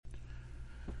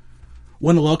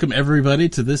Want to welcome everybody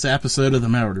to this episode of the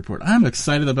Mallard Report. I'm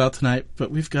excited about tonight, but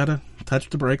we've got to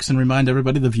touch the brakes and remind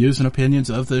everybody the views and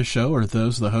opinions of this show are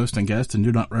those of the host and guest and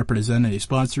do not represent any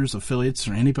sponsors, affiliates,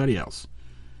 or anybody else.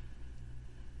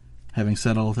 Having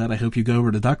said all of that, I hope you go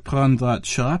over to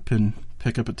duckpond.shop and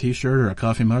pick up a t-shirt or a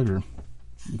coffee mug or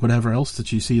whatever else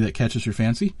that you see that catches your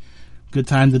fancy. Good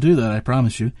time to do that, I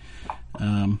promise you.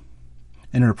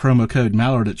 Enter promo code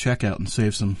Mallard at checkout and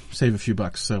save a few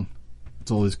bucks. So it's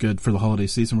always good for the holiday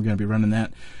season. We're going to be running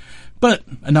that. But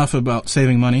enough about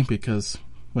saving money because,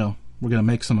 well, we're going to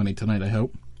make some money tonight, I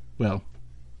hope. Well,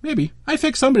 maybe. I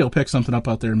think somebody will pick something up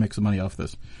out there and make some money off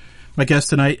this. My guest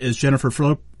tonight is Jennifer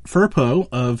Firpo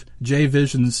of J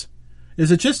Visions. Is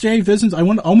it just J Visions? I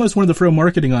almost wanted to throw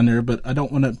marketing on there, but I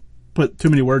don't want to put too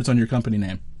many words on your company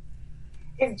name.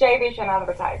 It's J Vision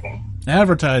Advertising.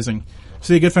 Advertising.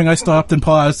 See, good thing I stopped and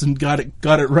paused and got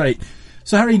it right.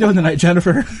 So how are you doing tonight,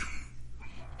 Jennifer?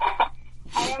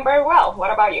 I am very well.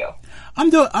 What about you? I'm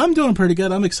doing pretty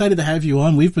good. I'm excited to have you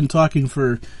on. We've been talking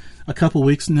for a couple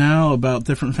weeks now about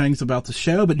different things about the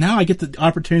show, but now I get the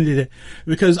opportunity to,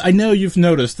 because I know you've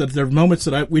noticed that there are moments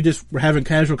that we just were having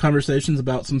casual conversations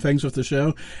about some things with the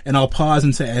show, and I'll pause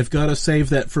and say, I've got to save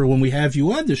that for when we have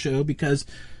you on the show because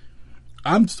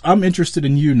I'm interested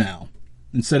in you now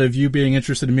instead of you being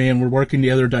interested in me, and we're working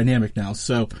the other dynamic now.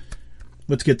 So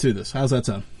let's get to this. How's that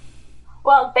sound?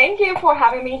 Well, thank you for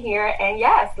having me here, and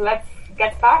yes, let's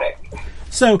get started.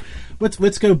 So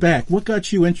let's go back. What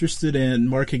got you interested in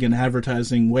marketing and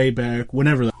advertising way back,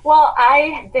 whenever? Well,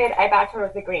 I did a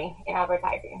bachelor's degree in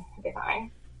advertising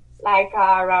design,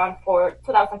 around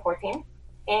 2014.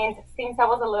 And since I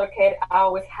was a little kid, I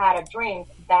always had a dream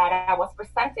that I was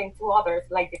presenting to others,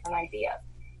 different ideas.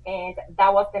 And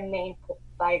that was the main,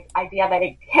 idea that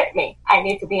it hit me. I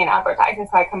need to be in advertising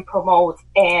so I can promote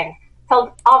and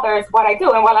tell others what I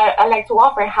do and what I like to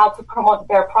offer and how to promote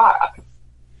their products.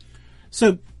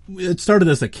 So it started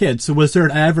as a kid. So was there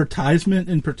an advertisement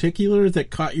in particular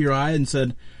that caught your eye and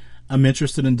said, I'm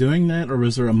interested in doing that? Or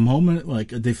was there a moment,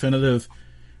 like a definitive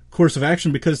course of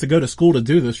action? Because to go to school to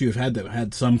do this, you've had to have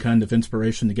had some kind of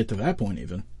inspiration to get to that point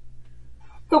even.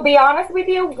 To be honest with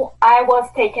you, I was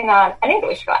taking an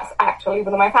English class, actually,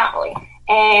 with my family.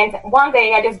 And one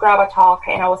day I just grabbed a chalk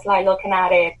and I was looking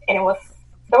at it, and there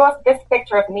was this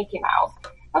picture of Mickey Mouse.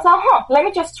 I was like, let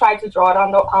me just try to draw it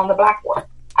on the blackboard.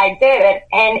 I did it,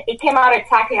 and it came out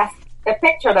exactly as the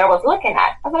picture that I was looking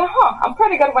at. I was like, I'm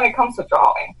pretty good when it comes to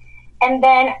drawing. And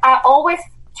then I always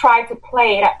tried to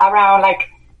play it around,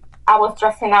 I was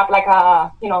dressing up like a,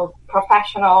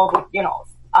 professional,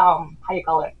 how you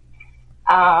call it?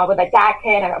 With a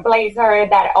jacket and a blazer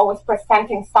that always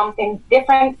presenting something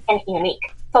different and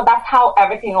unique. So that's how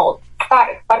everything all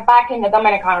started. But back in the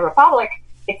Dominican Republic,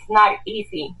 it's not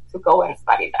easy to go and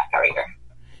study that career.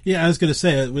 Yeah, I was going to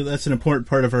say, that's an important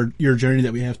part of your journey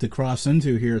that we have to cross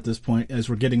into here at this point as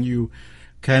we're getting you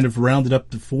kind of rounded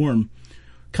up to form.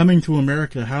 Coming to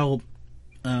America, how,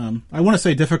 I want to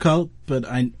say difficult, but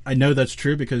I know that's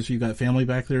true because you've got family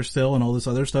back there still and all this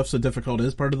other stuff, so difficult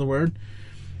is part of the word.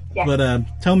 Yes. But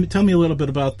tell me a little bit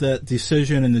about that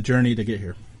decision and the journey to get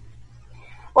here.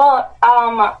 Well,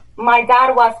 my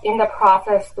dad was in the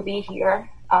process to be here.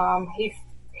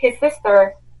 His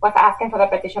sister was asking for the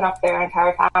petition of their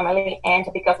entire family, and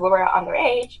because we were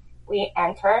underage, we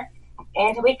entered.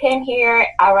 And we came here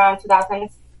around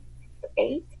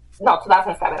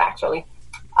 2007 actually,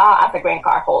 as a green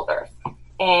card holders.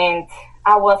 And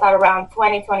I was around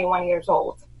 21 years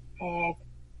old. And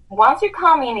once you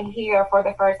come in here for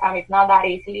the first time, it's not that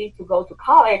easy to go to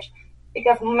college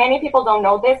because many people don't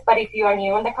know this, but if you are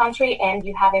new in the country and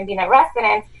you haven't been a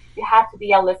resident, you have to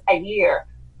be at least a year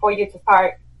for you to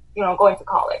start, going to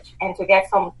college and to get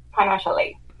some financial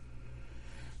aid.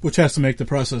 Which has to make the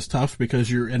process tough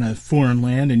because you're in a foreign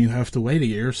land and you have to wait a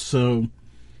year. So,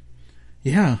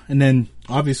 yeah. And then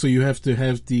obviously you have to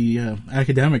have the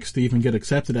academics to even get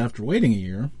accepted after waiting a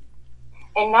year.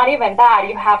 And not even that,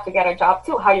 you have to get a job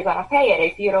too. How are you going to pay it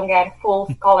if you don't get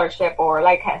full scholarship or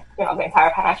the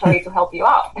entire financial aid to help you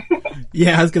out?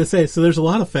 Yeah, I was going to say, so there's a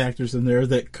lot of factors in there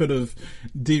that could have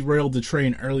derailed the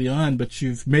train early on, but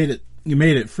you made it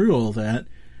through all that,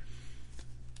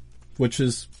 which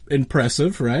is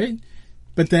impressive, right?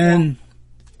 But then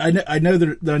yeah. I know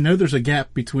there's a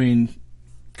gap between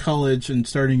college and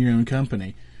starting your own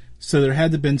company. So there had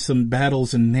to have been some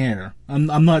battles in there.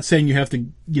 I'm not saying you have to,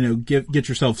 get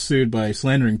yourself sued by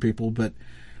slandering people, but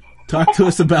talk to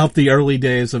us about the early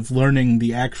days of learning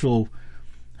the actual,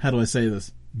 how do I say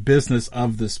this, business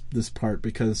of this part,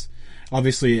 because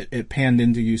obviously it panned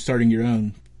into you starting your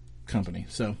own company.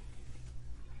 So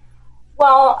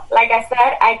Well, like I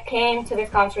said, I came to this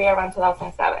country around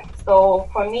 2007. So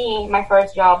for me, my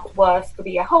first job was to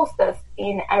be a hostess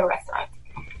in a restaurant.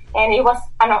 And it was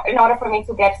in order for me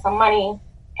to get some money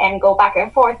and go back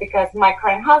and forth because my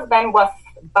current husband was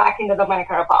back in the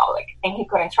Dominican Republic and he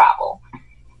couldn't travel.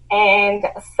 And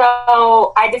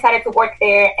so I decided to work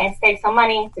there and save some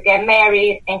money to get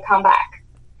married and come back.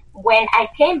 When I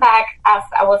came back, as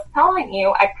I was telling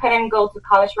you, I couldn't go to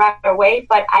college right away,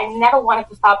 but I never wanted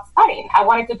to stop studying. I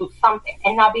wanted to do something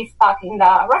and not be stuck in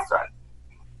the restaurant.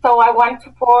 So I went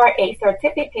for a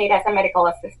certificate as a medical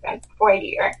assistant for a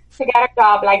year to get a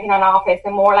job like in an office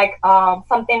and more like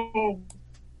something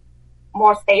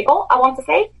more stable, I want to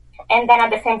say. And then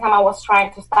at the same time, I was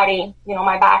trying to study,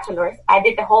 my bachelor's. I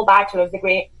did the whole bachelor's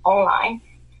degree online.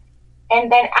 And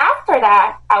then after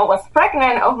that, I was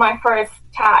pregnant of my first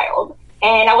child.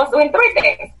 And I was doing three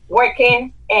things: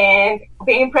 working and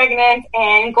being pregnant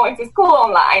and going to school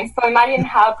online. So imagine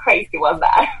how crazy was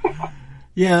that.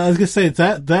 Yeah, I was going to say,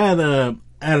 that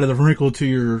added a wrinkle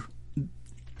to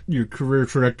your career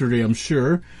trajectory, I'm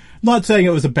sure. Not saying it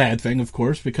was a bad thing, of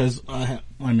course, because,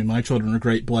 my children are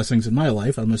great blessings in my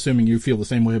life. I'm assuming you feel the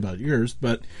same way about yours.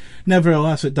 But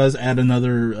nevertheless, it does add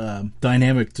another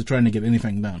dynamic to trying to get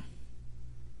anything done.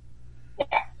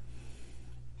 Yeah.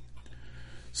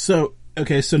 So,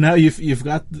 okay, so now you've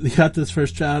got this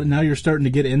first child, and now you're starting to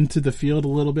get into the field a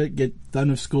little bit, get done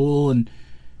with school, and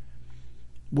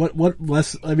what'd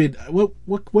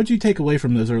you take away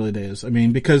from those early days? I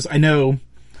mean, because I know,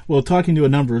 well, talking to a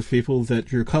number of people,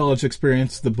 that your college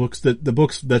experience, the books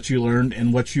that you learned,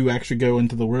 and what you actually go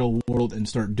into the real world and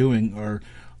start doing are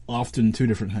often two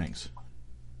different things.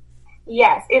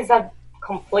 Yes, it's a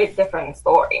complete different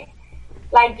story.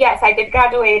 Like, yes, I did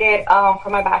graduated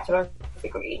from my bachelor's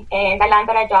degree, and I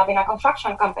landed a job in a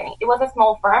construction company. It was a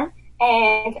small firm,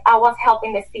 and I was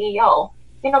helping the CEO,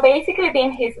 basically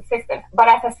being his assistant. But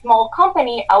as a small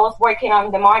company, I was working on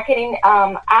the marketing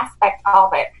aspect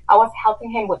of it. I was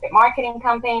helping him with the marketing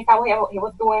campaigns that he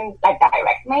was doing, like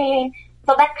direct mailing.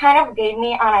 So that kind of gave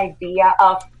me an idea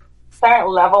of certain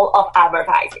level of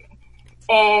advertising.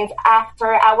 And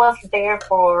after I was there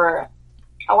for,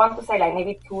 I want to say like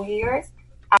maybe 2 years,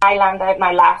 I landed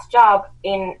my last job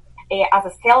as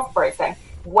a salesperson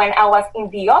when I was in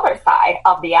the other side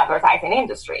of the advertising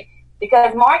industry.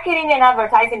 Because marketing and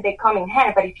advertising, they come in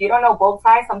hand, but if you don't know both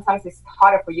sides, sometimes it's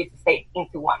harder for you to stay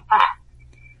into one path.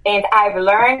 And I've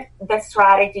learned the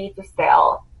strategy to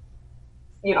sell,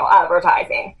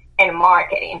 advertising and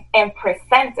marketing and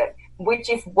present it, which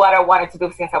is what I wanted to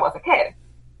do since I was a kid.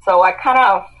 So I kind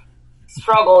of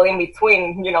struggled in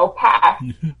between, paths,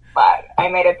 but I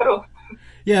made it through.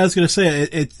 Yeah, I was going to say,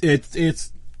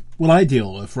 it's what I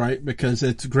deal with, right? Because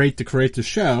it's great to create the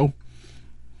show,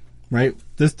 right?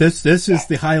 This is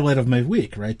the highlight of my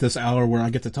week, right? This hour where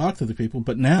I get to talk to the people.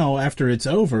 But now, after it's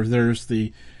over, there's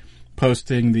the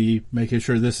posting, the making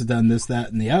sure this is done, this,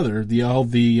 that, and the other,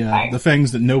 the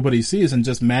things that nobody sees and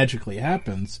just magically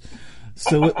happens.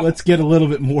 So let's get a little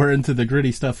bit more into the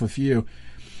gritty stuff with you.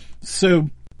 So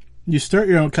you start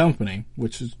your own company,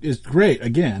 which is great,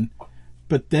 again.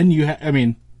 But then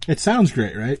it sounds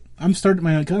great, right? I'm starting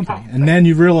my own company. And then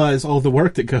you realize all the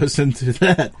work that goes into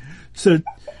that. So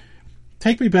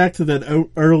take me back to that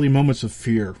early moments of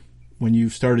fear when you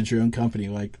started your own company.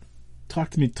 Like,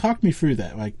 talk me through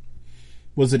that. Like,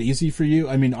 was it easy for you?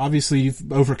 I mean, obviously you've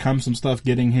overcome some stuff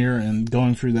getting here and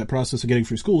going through that process of getting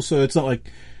through school. So it's not like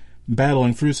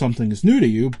battling through something is new to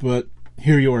you, but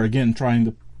here you are again trying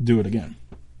to do it again.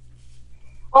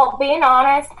 Well, being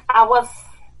honest,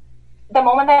 the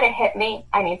moment that it hit me,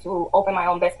 I need to open my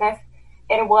own business.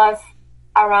 It was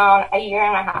around a year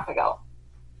and a half ago.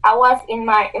 I was in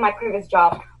my previous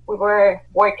job. We were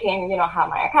working, have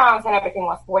my accounts and everything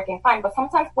was working fine. But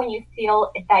sometimes when you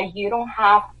feel that you don't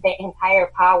have the entire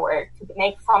power to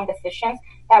make some decisions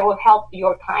that will help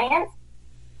your clients,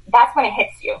 that's when it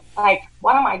hits you. Like,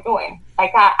 what am I doing?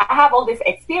 Like, I have all this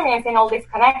experience and all these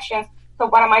connections. So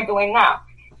what am I doing now?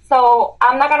 So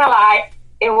I'm not going to lie.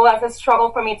 It was a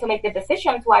struggle for me to make the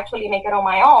decision to actually make it on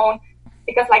my own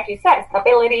because, like you said,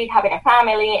 stability, having a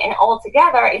family, and all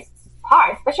together is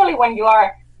hard, especially when you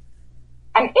are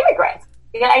an immigrant.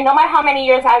 No matter how many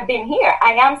years I've been here,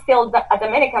 I am still a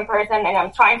Dominican person, and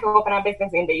I'm trying to open a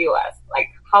business in the U.S. Like,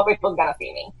 how people's going to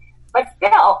see me? But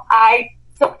still, I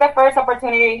took the first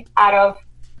opportunity out of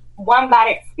one bad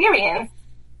experience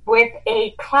with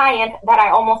a client that I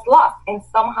almost lost, and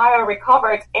somehow I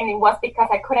recovered, and it was because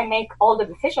I couldn't make all the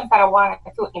decisions that I wanted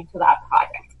to into that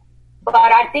project. But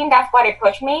I think that's what it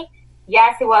pushed me.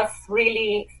 Yes, it was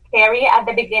really scary at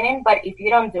the beginning, but if you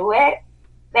don't do it,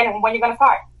 then when are you going to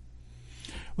start?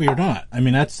 Well, you're not. I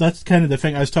mean, that's kind of the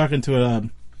thing. I was talking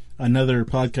to another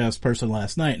podcast person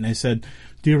last night, and I said,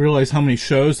 do you realize how many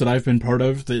shows that I've been part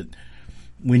of that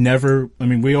we never, I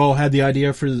mean, we all had the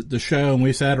idea for the show, and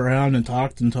we sat around and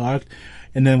talked, and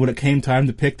then when it came time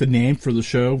to pick the name for the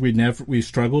show, we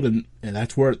struggled, and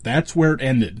that's where it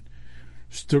ended.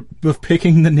 With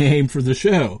picking the name for the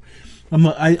show.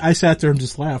 I sat there and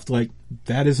just laughed, like,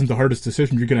 that isn't the hardest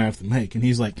decision you're going to have to make. And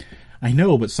he's like, I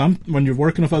know, but when you're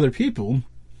working with other people,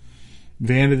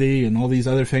 vanity and all these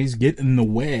other things get in the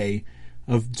way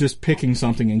of just picking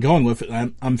something and going with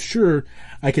it. I'm sure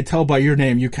I could tell by your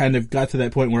name you kind of got to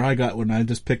that point where I got when I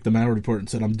just picked the Mallory Report and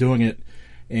said I'm doing it,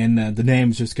 and the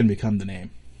name's just going to become the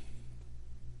name.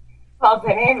 Well,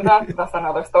 the name, that's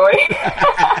another story.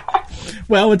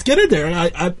 Well, let's get in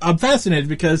there. I'm fascinated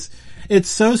because it's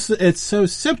so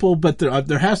simple, but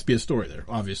there has to be a story there,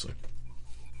 obviously.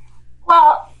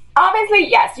 Well, obviously,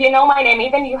 yes. You know my name.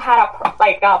 Even you had a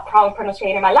problem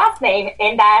pronouncing my last name,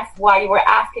 and that's why you were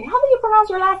asking, how do you pronounce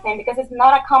your last name? Because it's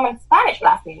not a common Spanish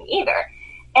last name either.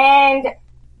 And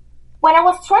when I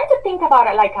was trying to think about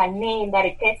it like a name that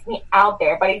it gets me out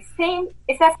there, but it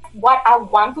says what I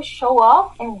want to show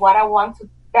off and what I want to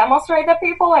demonstrate to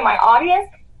people in my audience,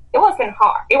 it wasn't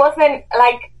hard. It was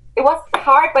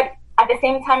hard, but at the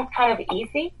same time kind of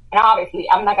easy. And obviously,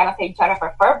 I'm not going to say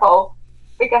Jennifer Furbo,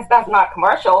 because that's not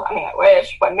commercial. I mean, I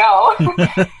wish, but no.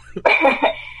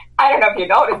 I don't know if you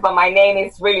noticed, but my name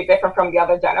is really different from the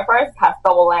other Jennifers. It has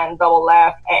double N, double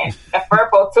F, and the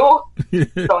Furbo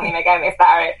too. Don't even get me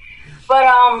started.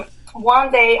 But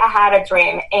one day I had a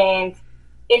dream, and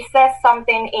it says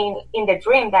something in the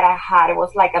dream that I had. It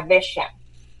was like a vision.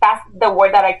 That's the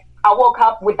word that I woke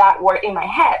up with that word in my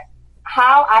head.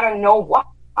 How? I don't know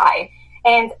why.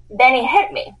 And then it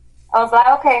hit me. I was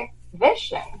like, okay,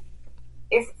 vision.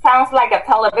 It sounds like a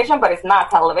television, but it's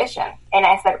not television. And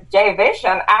I said,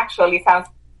 J-Vision actually sounds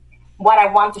what I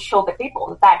want to show the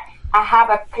people, that I have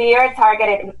a clear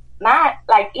targeted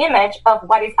image of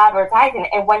what is advertising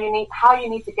and how you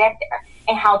need to get there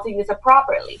and how to use it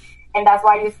properly. And that's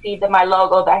why you see my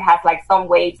logo that has like some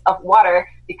waves of water,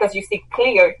 because you see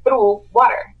clear through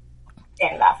water.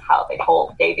 And that's how the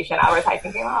whole J-Vision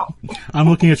advertising came out. I'm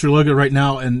looking at your logo right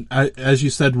now, and as you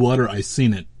said water, I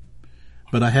seen it.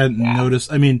 But I hadn't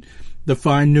noticed. I mean, the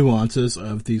fine nuances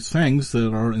of these things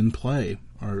that are in play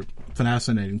are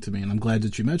fascinating to me, and I'm glad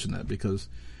that you mentioned that, because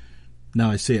now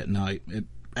I see it. Now it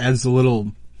adds a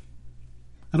little,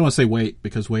 I don't want to say weight,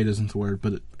 because weight isn't the word,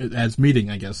 but it adds meaning,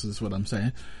 I guess, is what I'm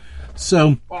saying.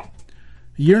 So, a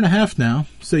year and a half now.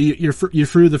 So you're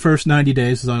through the first 90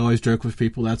 days, as I always joke with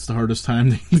people. That's the hardest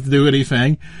time to do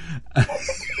anything.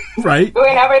 Right?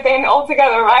 Doing everything all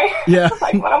together, right? Yeah.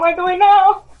 Like, what am I doing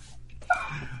now?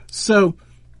 So,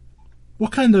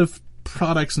 what kind of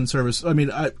products and service? I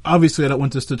mean, obviously I don't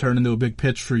want this to turn into a big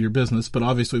pitch for your business, but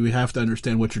obviously we have to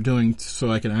understand what you're doing so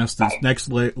I can ask this next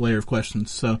layer of questions.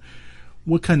 So,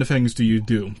 what kind of things do you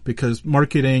do? Because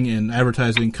marketing and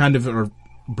advertising kind of are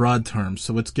broad terms,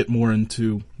 so let's get more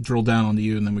into, drill down on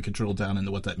you, and then we can drill down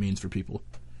into what that means for people.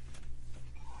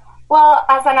 Well,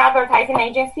 as an advertising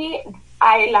agency,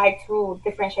 I like to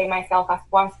differentiate myself as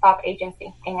one-stop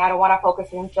agency, and I don't want to focus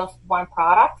in just one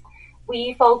product.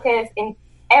 We focus in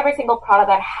every single product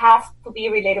that has to be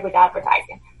related with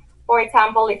advertising. For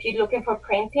example, if you're looking for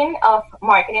printing of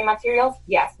marketing materials,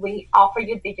 yes, we offer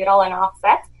you digital and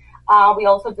offset. We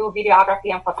also do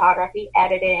videography and photography,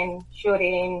 editing,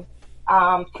 shooting,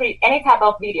 any type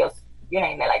of videos, you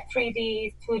name it, like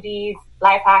 3Ds, 2Ds,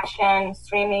 live action,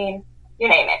 streaming, you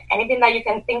name it. Anything that you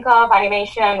can think of,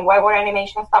 animation, whiteboard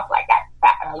animation, stuff like that,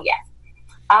 definitely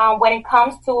yes. When it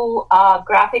comes to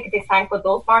graphic design for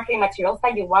those marketing materials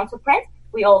that you want to print,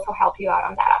 we also help you out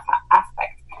on that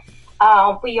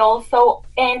aspect. We also,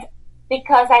 and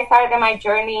because I started my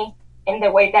journey in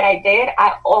the way that I did,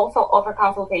 I also offer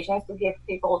consultations to give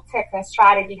people tips and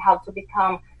strategy how to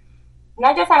become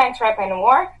not just an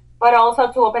entrepreneur, but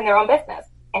also to open their own business,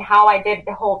 and how I did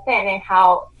the whole thing, and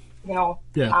how,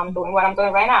 I'm doing what I'm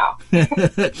doing right now.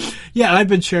 Yeah, I've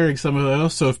been sharing some of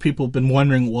those. So if people have been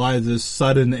wondering why this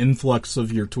sudden influx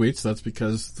of your tweets, that's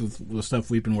because the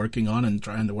stuff we've been working on and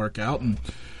trying to work out. And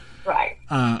right.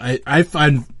 I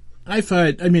find,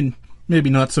 I mean,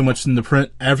 maybe not so much in the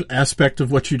print aspect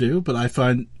of what you do, but I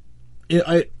find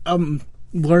I'm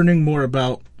learning more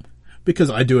about,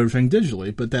 because I do everything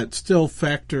digitally, but that still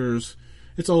factors,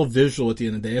 it's all visual at the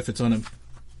end of the day. If it's on a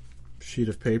sheet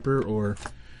of paper or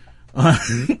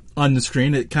on the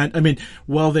screen,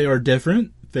 while they are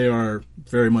different, they are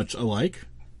very much alike.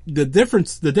 The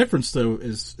difference though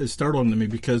is startling to me,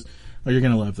 because, you're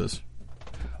going to love this.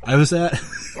 I was at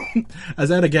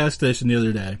a gas station the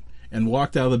other day, and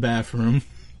walked out of the bathroom,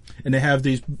 and they have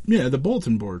these, the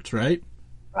bulletin boards, right?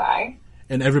 Right.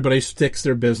 And everybody sticks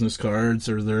their business cards,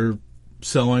 or they're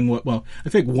selling I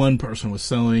think one person was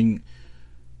selling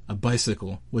a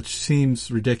bicycle, which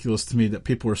seems ridiculous to me that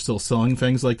people are still selling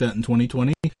things like that in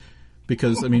 2020.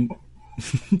 Because, I mean,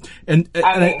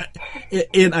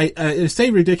 I say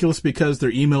ridiculous because their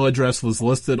email address was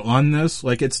listed on this.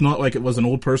 Like, it's not like it was an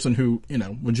old person who,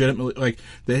 legitimately, like,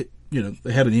 they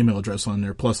had an email address on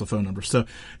there plus a phone number. So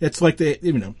it's like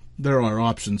there are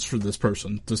options for this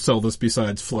person to sell this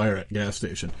besides flyer at gas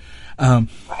station. Right.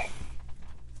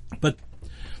 But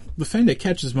the thing that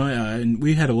catches my eye, and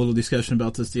we had a little discussion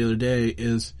about this the other day,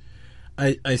 is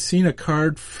I seen a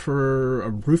card for a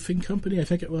roofing company, I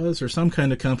think it was, or some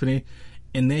kind of company,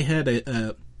 and they had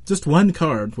just one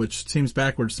card, which seems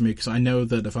backwards to me because I know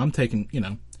that if I'm taking,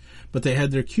 but they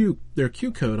had their Q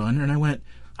code on there, and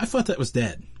I thought that was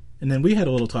dead. And then we had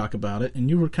a little talk about it, and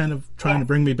you were kind of trying to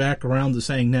bring me back around to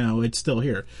saying, no, it's still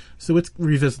here. So let's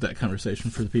revisit that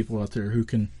conversation for the people out there who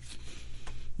can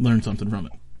learn something from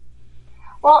it.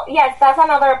 Well, yes, that's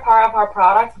another part of our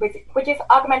product, which is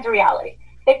augmented reality.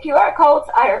 The QR codes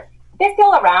they're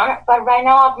still around, but right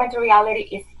now augmented reality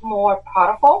is more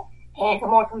powerful and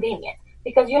more convenient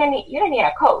because you don't need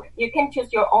a code. You can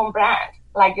choose your own brand,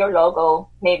 like your logo,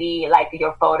 maybe like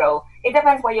your photo. It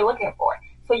depends what you're looking for.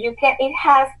 So it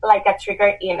has like a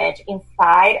trigger image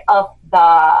inside of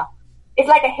it's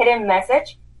like a hidden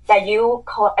message that you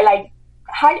call, like,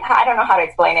 I don't know how to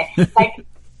explain it. Like,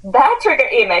 that trigger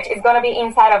image is going to be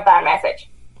inside of that message.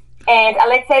 And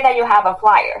let's say that you have a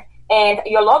flyer and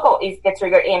your logo is the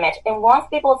trigger image. And once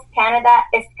people scan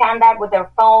that with their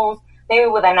phones, maybe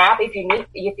with an app if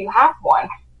you have one,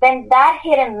 then that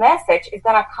hidden message is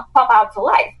going to pop out to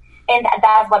life. And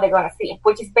that's what they're going to see,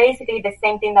 which is basically the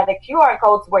same thing that the QR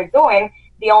codes were doing.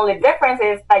 The only difference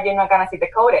is that you're not going to see the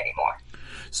code anymore.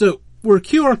 So were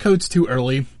QR codes too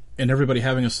early and everybody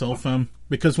having a cell phone?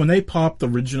 Because when they popped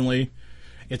originally,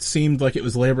 it seemed like it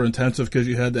was labor intensive because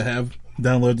you had to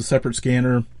download the separate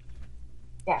scanner.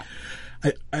 Yeah.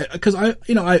 Because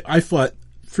I thought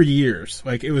for years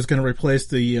like it was going to replace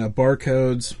the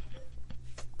barcodes,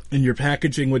 and your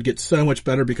packaging would get so much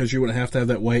better because you wouldn't have to have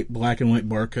that black and white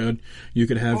barcode. You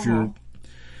could have and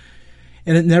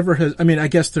it never has. I mean, I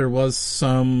guess there was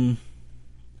some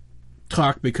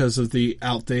talk because of the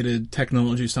outdated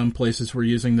technology some places were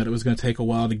using that it was going to take a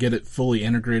while to get it fully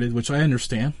integrated, which I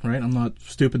understand, right? I'm not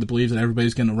stupid to believe that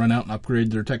everybody's going to run out and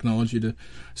upgrade their technology to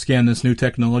scan this new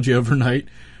technology overnight.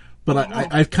 But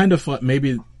I kind of thought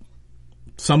maybe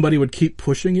somebody would keep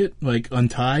pushing it, like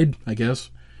Untied, I guess.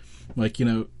 Like,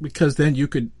 because then you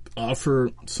could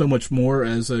offer so much more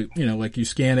as like you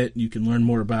scan it, you can learn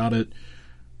more about it,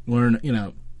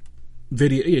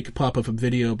 video, you could pop up a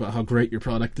video about how great your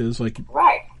product is. Like,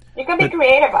 right. You can be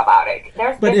creative about it.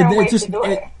 There's different ways to do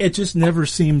it. It just never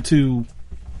seemed to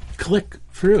click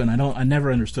through, and I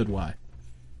never understood why.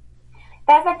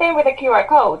 That's the thing with the QR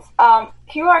codes.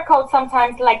 QR codes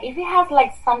sometimes, like, if it has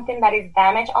like something that is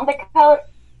damaged on the code,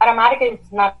 automatically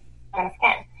it's not going to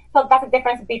scan. So that's the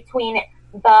difference between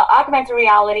the augmented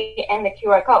reality and the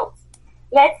QR codes.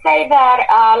 Let's say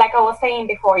that, like I was saying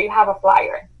before, you have a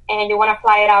flyer and you want to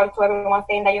fly it out to everyone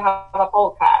saying that you have a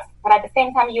podcast. But at the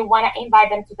same time, you want to invite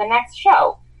them to the next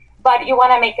show. But you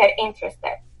want to make it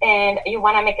interesting and you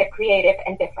want to make it creative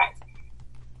and different.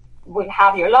 We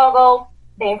have your logo,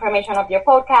 the information of your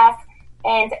podcast,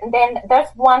 and then there's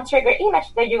one trigger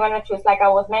image that you're going to choose, like I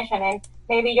was mentioning.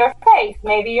 Maybe your face,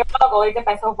 maybe your logo. It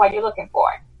depends on what you're looking for.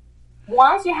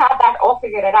 Once you have that all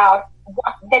figured out,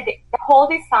 the whole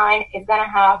design is going to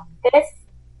have this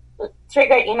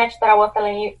trigger image that I was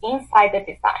telling you inside the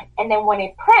design. And then when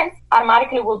it prints,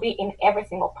 automatically will be in every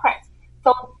single print.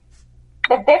 So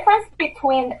the difference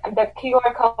between the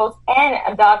QR codes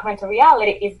and the augmented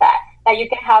reality is that you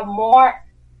can have more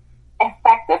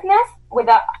effectiveness with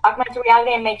the augmented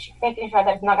reality and making sure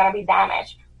that it's not going to be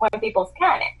damaged when people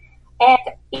scan it.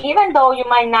 And even though you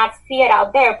might not see it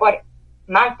out there, but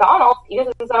McDonald's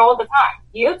uses it all the time.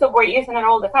 YouTube, we're using it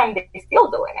all the time. They're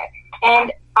still doing it.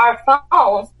 And our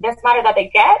phones, the smarter that they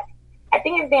get, I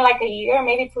think it's been like a year,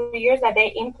 maybe 2 years that they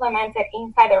implemented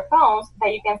inside their phones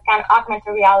that you can scan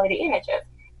augmented reality images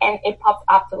and it pops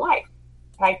up to life,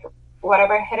 like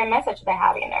whatever hidden message they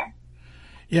have in there.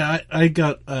 Yeah, I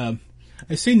got, I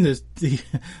seen the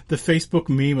Facebook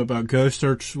meme about go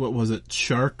search, what was it,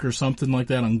 shark or something like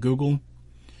that on Google.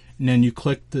 And then you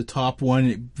click the top one,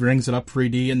 it brings it up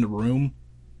 3D in the room.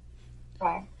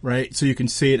 Right. Right? So you can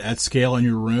see it at scale in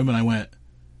your room. And I went,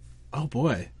 oh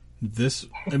boy,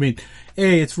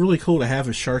 it's really cool to have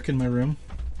a shark in my room.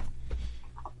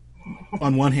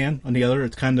 on one hand. On the other,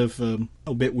 it's kind of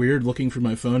a bit weird looking through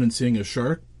my phone and seeing a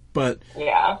shark. But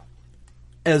yeah,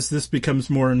 as this becomes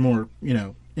more and more,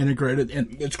 integrated,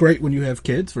 and it's great when you have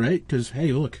kids, right? Because,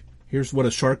 hey, look, here's what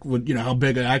a shark would, how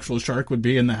big an actual shark would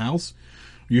be in the house.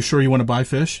 You sure you want to buy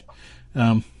fish?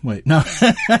 Wait, no.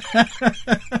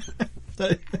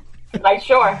 Like,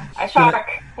 sure, a shark.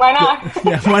 Why not?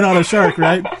 Yeah, why not a shark,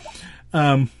 right?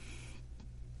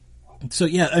 So,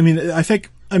 yeah,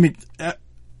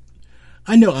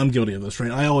 I know I'm guilty of this,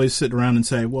 right? I always sit around and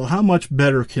say, well, how much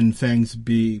better can things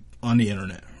be on the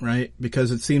internet, right?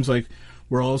 Because it seems like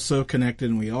we're all so connected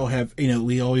and we all have,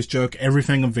 we always joke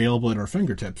everything available at our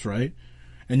fingertips, right?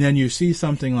 And then you see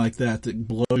something like that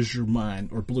blows your mind,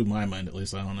 or blew my mind at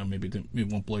least. I don't know, maybe it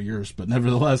won't blow yours, but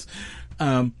nevertheless.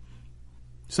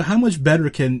 So how much better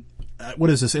can, what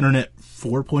is this, Internet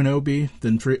 4.0 be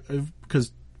than,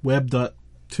 because Web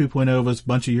 2.0 was a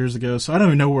bunch of years ago, so I don't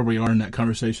even know where we are in that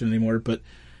conversation anymore, but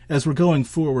as we're going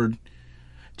forward,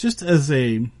 just as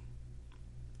a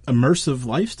immersive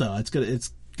lifestyle, it's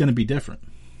gonna be different.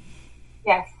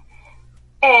 Yes.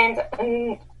 And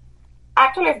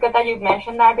actually, it's good that you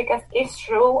mentioned that, because it's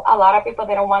true. A lot of people,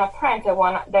 they don't want to print. They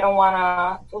don't want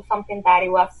to do something that it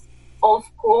was old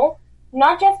school.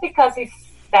 Not just because it's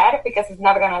dead, because it's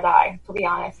never going to die, to be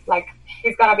honest. Like,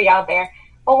 it's going to be out there.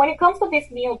 But when it comes to these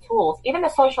new tools, even the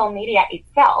social media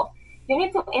itself, you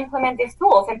need to implement these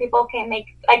tools, and people can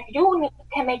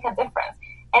can make a difference.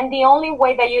 And the only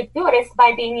way that you do it is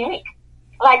by being unique.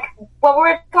 Like, what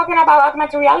we're talking about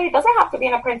augmented reality, it doesn't have to be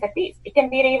in a printed piece. It can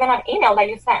be even an email that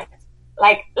you send.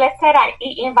 Like, let's set an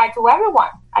invite to everyone,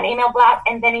 an email blast,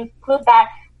 and then include that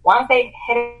once they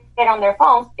hit it on their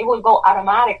phones, it will go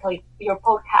automatically to your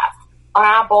podcast on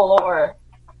Apple or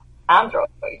Android.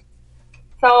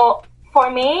 So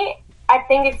for me, I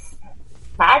think it's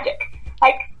magic.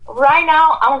 Like, right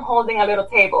now, I'm holding a little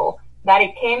table that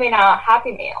it came in a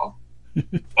Happy Meal.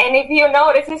 And if you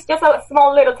notice, it's just a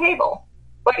small little table.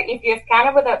 But if you scan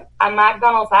it with a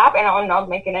McDonald's app, and I'm not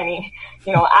making any,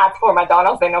 ads for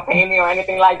McDonald's, they're not paying me or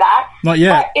anything like that. Not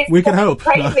yet. We can hope.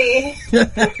 Crazy.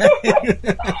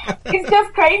 It's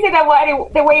just crazy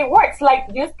the way it works. Like,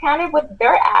 you scan it with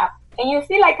their app, and you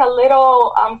see like a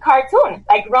little cartoon,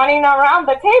 like running around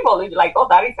the table. You're like, oh,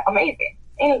 that is amazing.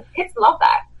 And kids love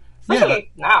that,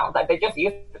 especially now that they just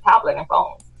use the tablet and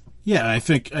phones. Yeah, I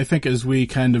think as we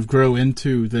kind of grow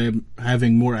into them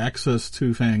having more access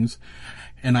to things,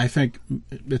 and I think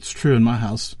it's true in my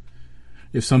house,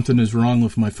 if something is wrong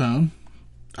with my phone,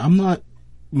 I'm not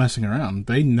messing around.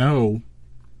 They know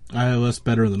iOS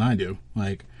better than I do.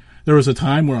 Like, there was a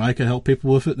time where I could help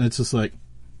people with it, and it's just like,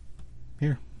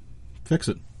 here, fix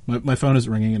it. My phone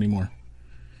isn't ringing anymore.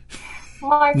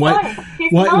 My son,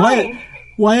 he's 9.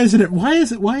 Why isn't it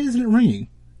ringing?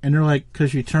 And they're like,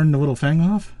 because you turned the little thing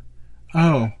off?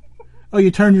 Oh, you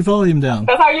turned your volume down.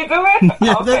 That's how you do it?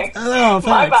 Yeah, okay. Thanks.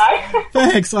 Bye-bye.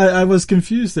 Thanks. I was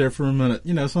confused there for a minute.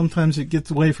 Sometimes it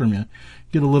gets away from you.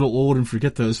 Get a little old and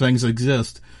forget those things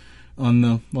exist on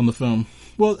the phone.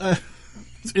 Well,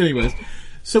 anyways,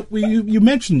 so you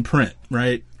mentioned print,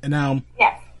 right? And now,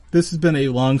 yes. This has been a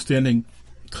long-standing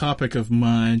topic of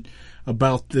mine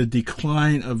about the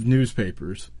decline of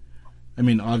newspapers. I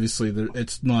mean, obviously,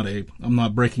 I'm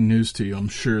not breaking news to you. I'm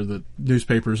sure that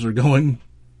newspapers are going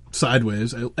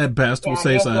sideways. At best, we'll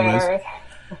say sideways.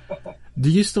 Do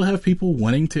you still have people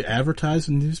wanting to advertise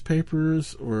in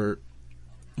newspapers, or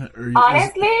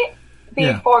honestly,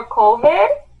 before COVID,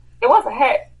 it was a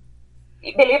hit.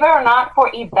 Believe it or not,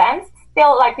 for events,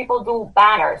 still, like, people do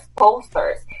banners,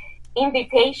 posters,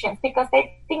 invitations, because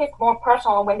they think it's more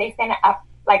personal when they send a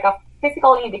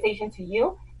physical invitation to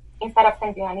you instead of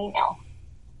sending an email.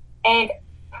 And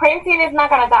printing is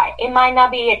not going to die. It might not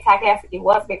be exactly as it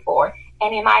was before,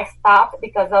 and it might stop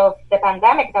because of the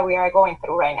pandemic that we are going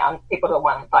through right now. People don't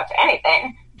want to touch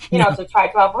anything, to try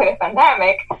to avoid a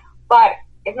pandemic, but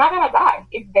it's not going to die.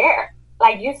 It's there.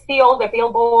 Like, you see all the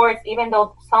billboards, even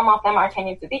though some of them are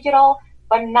changing to digital,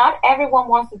 but not everyone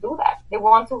wants to do that. They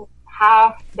want to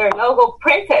have their logo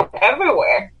printed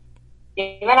everywhere.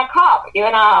 Even a cup,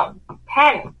 even a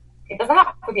pen. It doesn't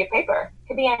have to be a paper. It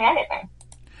could be in anything.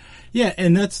 Yeah,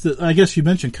 and I guess you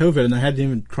mentioned COVID, and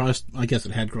I guess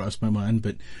it had crossed my mind,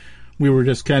 but we were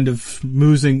just kind of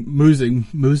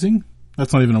moozing?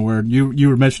 That's not even a word. You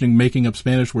were mentioning making up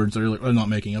Spanish words earlier, or not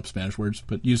making up Spanish words,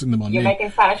 but using them on You're me. You're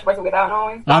making Spanish words without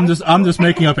knowing. I'm just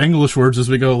making up English words as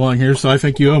we go along here, so I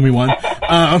think you owe me one.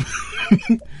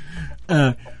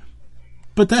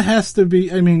 But that has to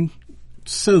be,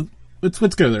 so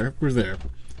let's go there. We're there.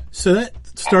 So that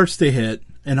starts to hit,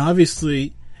 and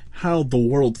obviously, how the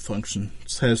world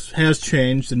functions has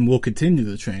changed and will continue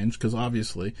to change, because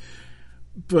obviously.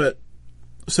 But,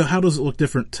 so how does it look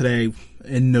different today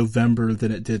in November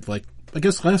than it did, like, I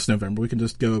guess last November? We can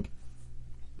just go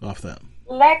off that.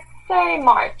 Let's say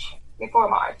March, before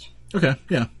March. Okay,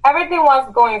 yeah. Everything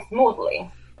was going smoothly.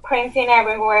 Printing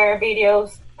everywhere,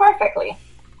 videos, perfectly.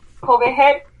 COVID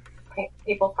hit,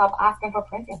 people stopped asking for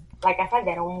printing. Like I said,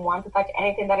 they don't want to touch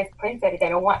anything that is printed.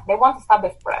 They want to stop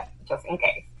the spread, just in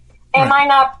case. It might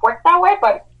not work that way,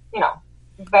 but,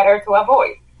 better to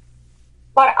avoid.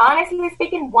 But honestly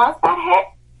speaking, once that hit,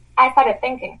 I started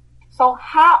thinking, so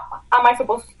how am I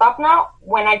supposed to stop now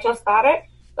when I just started?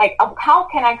 Like, how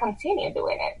can I continue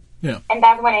doing it? Yeah. And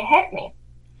that's when it hit me.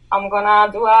 I'm going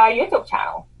to do a YouTube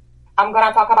channel. I'm going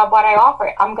to talk about what I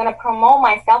offer. I'm going to promote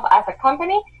myself as a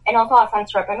company and also as an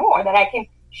entrepreneur, that I can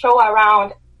show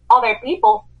around other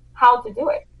people how to do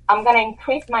it. I'm going to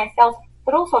increase myself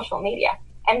through social media.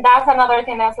 And that's another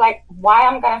thing that's like, why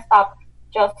I'm going to stop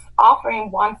just offering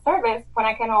one service when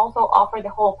I can also offer the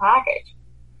whole package.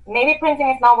 Maybe printing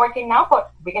is not working now,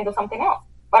 but we can do something else.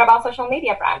 What about social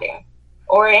media branding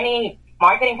or any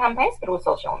marketing campaigns through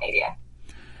social media?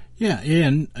 Yeah,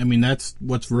 and I mean, that's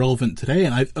what's relevant today,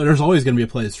 and there's always going to be a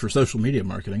place for social media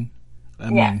marketing. I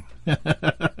mean,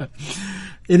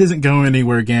 it isn't going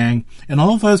anywhere, gang. And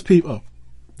all of those people,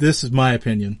 this is my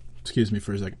opinion. Excuse me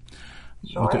for a second.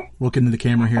 Sure. Look into the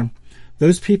camera here.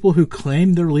 Those people who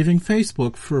claim they're leaving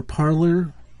Facebook for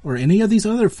Parler or any of these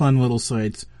other fun little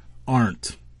sites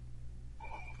aren't.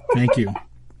 Thank you.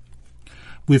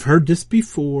 We've heard this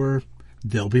before.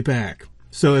 They'll be back.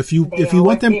 So if you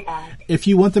want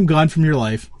them gone from your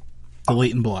life,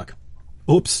 delete and block.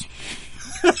 Oops.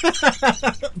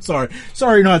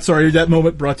 Sorry, not sorry. That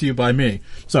moment brought to you by me.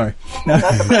 Sorry.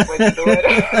 That's the best way to do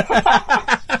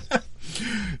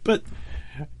it. But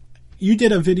you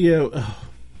did a video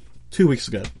 2 weeks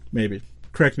ago, maybe.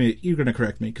 Correct me. You're going to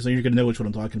correct me because you're going to know which one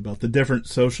I'm talking about. The different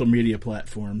social media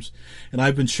platforms. And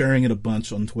I've been sharing it a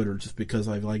bunch on Twitter just because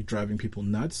I like driving people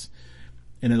nuts.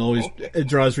 And it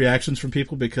draws reactions from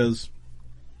people because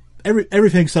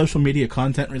everything social media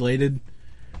content related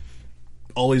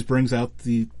always brings out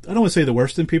I don't want to say the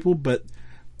worst in people, but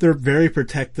they're very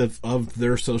protective of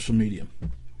their social media,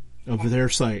 of their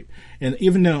site. And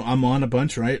even though I'm on a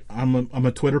bunch, right? I'm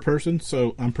a Twitter person,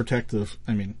 so I'm protective.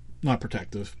 I mean, not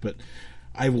protective, but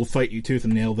I will fight you tooth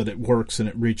and nail that it works and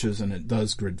it reaches and it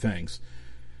does good things.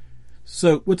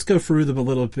 So let's go through them a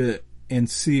little bit and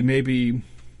see maybe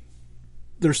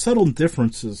there's subtle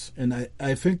differences. And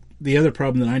I think the other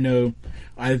problem that I know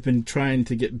I've been trying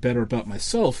to get better about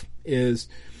myself is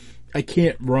I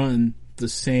can't run the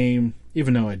same,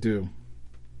 even though I do.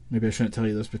 Maybe I shouldn't tell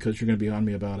you this because you're going to be on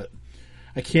me about it.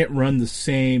 I can't run the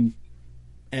same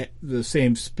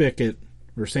spigot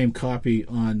or same copy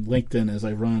on LinkedIn as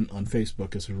I run on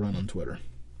Facebook as I run on Twitter.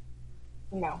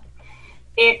 No.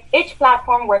 Each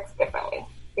platform works differently.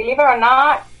 Believe it or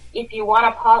not, if you want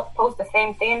to post the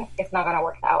same thing, it's not going to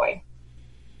work that way.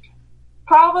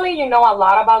 Probably you know a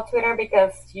lot about Twitter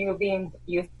because you've been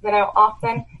using it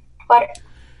often, but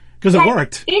because it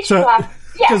worked.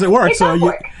 Because it worked.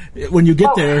 So when you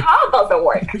get there, how does it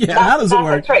work? Yeah, how does it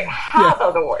work? How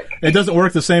does it work? It doesn't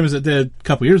work the same as it did a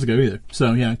couple years ago either.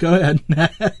 So yeah, go ahead.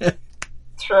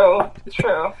 True.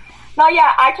 No,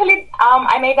 yeah, actually,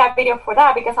 I made that video for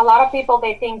that because a lot of people,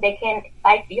 they think they can,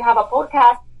 like, you have a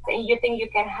podcast and you think you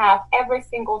can have every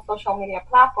single social media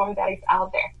platform that is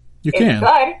out there. You can. It's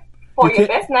good for your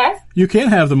business. You can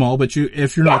have them all, but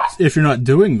if you're not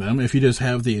doing them, if you just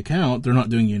have the account, they're not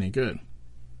doing you any good.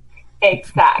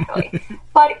 Exactly.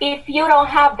 But if you don't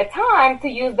have the time to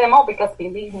use them all, because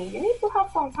believe me, you need to have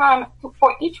some time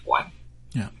for each one.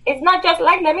 Yeah. It's not just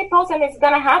like, let me post and it's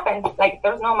going to happen. Like,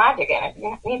 there's no magic in it.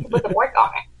 You need to put the work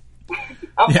on it.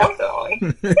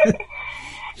 Unfortunately.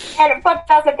 But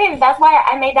that's the thing. That's why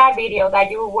I made that video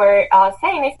that you were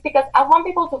saying. It's because I want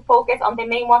people to focus on the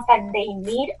main ones that they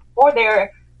need for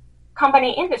their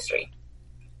company industry.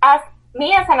 As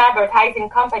an advertising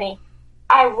company,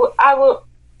 I would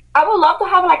love to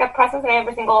have like a presence in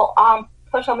every single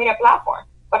social media platform.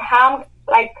 But how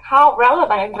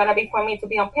relevant is it going to be for me to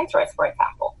be on Pinterest, for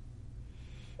example?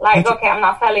 Like, okay, I'm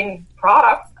not selling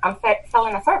products. I'm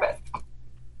selling a service.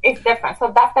 It's different.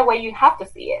 So that's the way you have to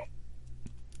see it.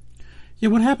 Yeah,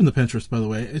 what happened to Pinterest, by the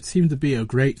way? It seemed to be a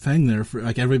great thing there. For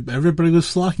like everybody was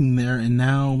flocking there, and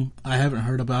now I haven't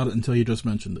heard about it until you just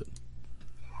mentioned it.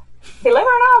 Believe it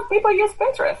or not, people use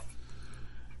Pinterest.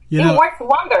 It works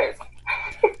wonders.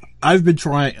 I've been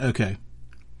trying. Okay,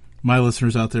 my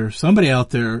listeners out there, somebody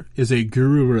out there is a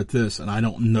guru at this, and I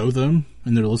don't know them,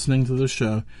 and they're listening to this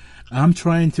show. I'm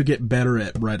trying to get better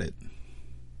at Reddit.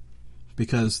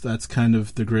 because that's kind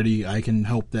of the gritty, I can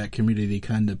help that community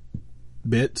kind of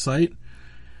bit site.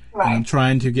 Right. And I'm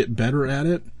trying to get better at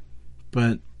it,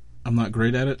 but I'm not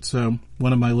great at it. So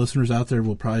one of my listeners out there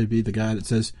will probably be the guy that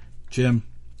says, Jim,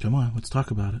 come on, let's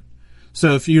talk about it.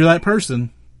 So if you're that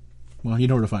person, well, you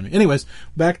know where to find me. Anyways,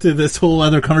 back to this whole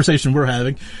other conversation we're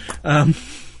having.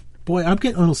 Boy, I'm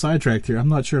getting a little sidetracked here. I'm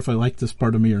not sure if I like this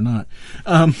part of me or not.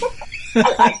 Can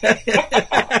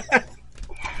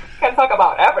talk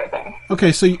about everything.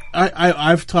 Okay, so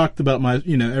I've talked about my,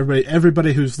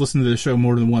 everybody who's listened to this show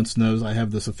more than once knows I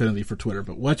have this affinity for Twitter,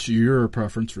 but what's your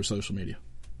preference for social media?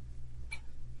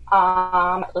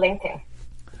 LinkedIn.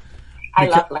 I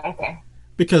love LinkedIn.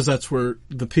 Because that's where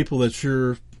the people that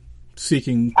you're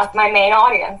seeking... That's my main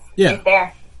audience. Yeah. Is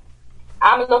there.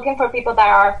 I'm looking for people that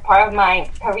are part of my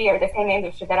career, the same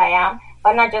industry that I am,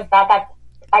 but not just that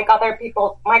like other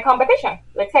people, my competition,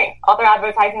 let's say, other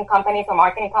advertising companies or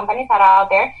marketing companies that are out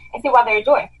there, and see what they're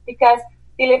doing. Because,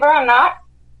 believe it or not,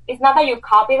 it's not that you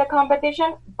copy the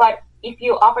competition, but if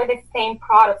you offer the same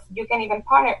products, you can even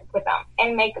partner with them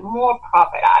and make more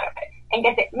profit out of it, and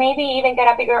maybe even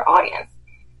get a bigger audience.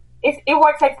 It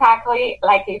works exactly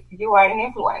like if you are an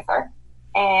influencer,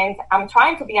 and I'm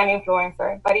trying to be an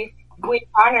influencer, but if we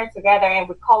partner together and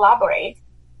we collaborate,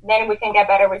 then we can get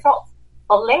better results.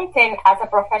 But LinkedIn, as a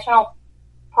professional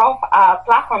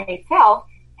platform itself,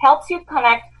 helps you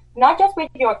connect not just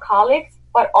with your colleagues,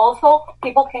 but also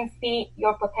people can see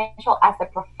your potential as a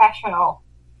professional.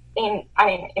 In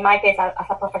my case, as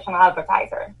a professional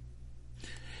advertiser.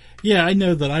 Yeah, I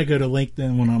know that I go to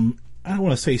LinkedIn when I don't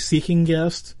want to say seeking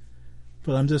guests,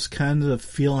 but I'm just kind of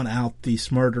feeling out the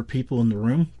smarter people in the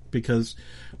room. Because,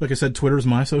 like I said, Twitter is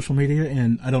my social media,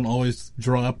 and I don't always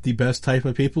draw up the best type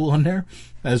of people on there,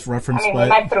 as referenced by...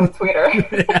 I through Twitter.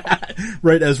 Yeah,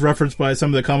 right, as referenced by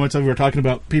some of the comments that we were talking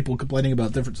about, people complaining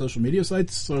about different social media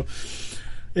sites. So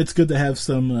it's good to have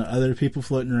some other people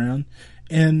floating around.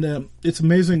 And it's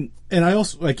amazing. And I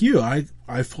also, like you, I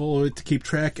follow it to keep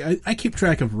track. I keep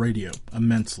track of radio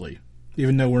immensely.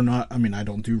 Even though we're not, I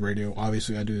don't do radio.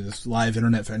 Obviously, I do this live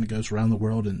internet thing that goes around the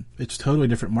world, and it's totally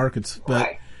different markets. But...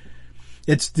 Right.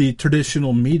 It's the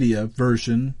traditional media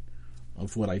version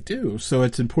of what I do. So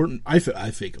it's important. I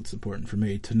think it's important for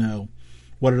me to know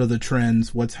what are the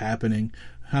trends, what's happening,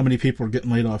 how many people are getting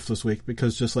laid off this week.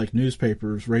 Because just like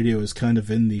newspapers, radio is kind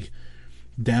of in the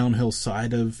downhill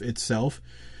side of itself.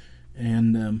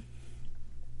 And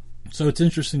so it's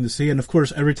interesting to see. And of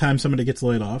course, every time somebody gets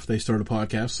laid off, they start a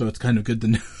podcast. So it's kind of good to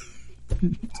know.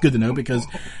 It's good to know because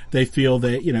they feel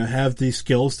they, have the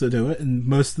skills to do it,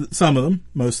 and some of them,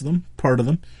 part of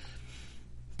them,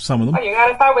 some of them. Oh, you got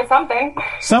to start with something.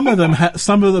 Some of them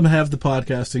have the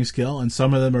podcasting skill, and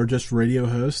some of them are just radio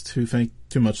hosts who think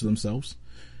too much of themselves.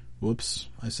 Whoops,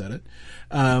 I said it.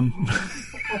 But I'm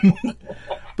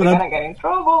gonna get in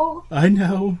trouble. I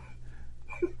know.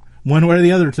 One way or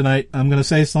the other tonight, I'm going to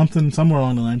say something somewhere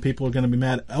along the line. People are going to be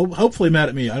hopefully mad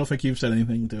at me. I don't think you've said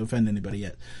anything to offend anybody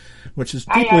yet, which is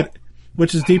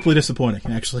deeply disappointing,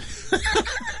 actually.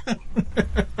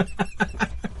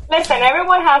 Listen,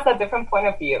 everyone has a different point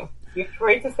of view. You're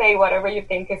free to say whatever you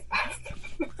think is best.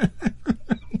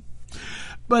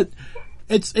 But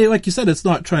it's like you said, it's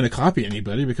not trying to copy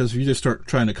anybody, because if you just start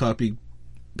trying to copy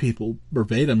people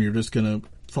verbatim, you're just going to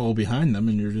fall behind them,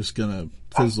 and you're just going to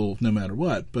fizzle no matter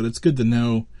what. But it's good to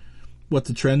know what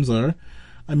the trends are.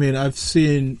 I've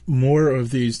seen more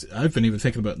of these. I've been even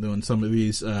thinking about doing some of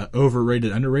these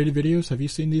overrated, underrated videos. Have you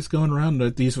seen these going around?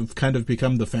 These have kind of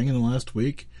become the thing in the last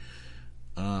week.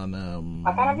 What kind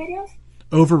of videos?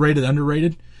 Overrated,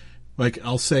 underrated. Like,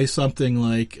 I'll say something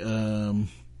like...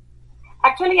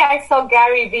 Actually, I saw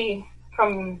Gary V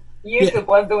from YouTube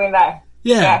was doing that.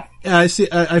 Yeah, I see.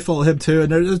 I follow him too,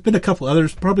 and there's been a couple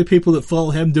others, probably people that follow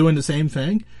him doing the same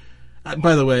thing.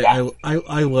 By the way,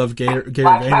 I love Gary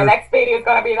Vaynerchuk. My next video is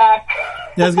gonna be that.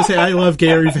 Yeah, I was gonna say I love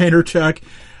Gary Vaynerchuk.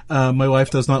 My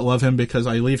wife does not love him because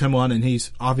I leave him on, and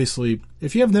he's obviously.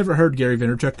 If you have never heard Gary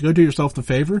Vaynerchuk, go do yourself the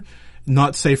favor.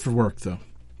 Not safe for work though.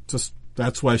 Just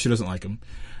that's why she doesn't like him.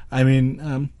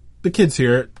 The kids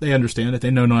hear it, they understand it,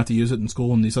 they know not to use it in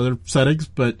school and these other settings,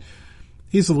 but.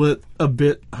 He's a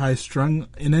bit high-strung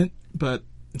in it, but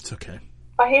it's okay.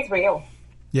 But he's real.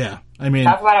 Yeah,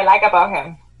 that's what I like about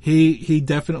him. He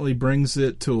definitely brings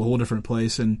it to a whole different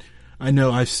place, and I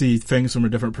know I see things from a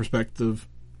different perspective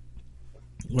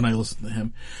when I listen to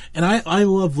him. And I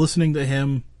love listening to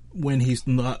him when he's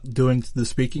not doing the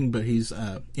speaking, but he's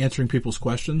answering people's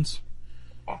questions.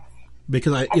 Yes.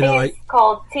 Because I think it's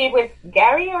called Tea with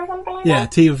Gary or something like that. Yeah,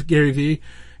 Tea with Gary V.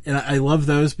 And I love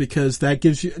those because that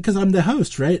gives you, because I'm the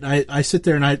host, right? I sit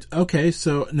there and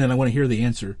and then I want to hear the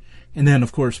answer. And then,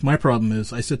 of course, my problem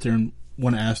is I sit there and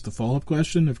want to ask the follow-up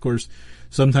question. Of course,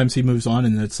 sometimes he moves on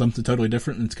and it's something totally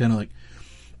different, and it's kind of like,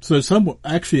 so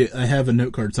actually, I have a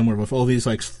note card somewhere with all these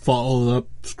like follow-up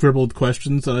scribbled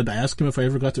questions that I'd ask him if I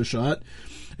ever got the shot.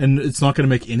 And it's not going to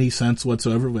make any sense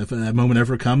whatsoever if that moment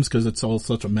ever comes, because it's all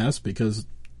such a mess because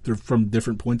they're from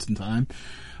different points in time.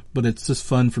 But it's just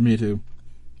fun for me to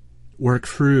work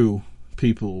through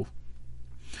people.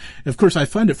 Of course, I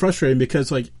find it frustrating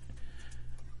because, like,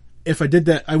 if I did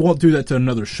that, I won't do that to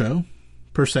another show,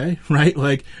 per se, right?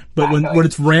 Like, but when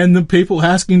it's random people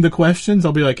asking the questions,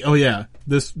 I'll be like, oh yeah,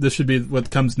 this should be what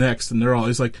comes next. And they're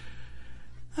always like,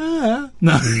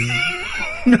 no.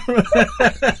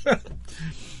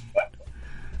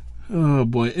 Oh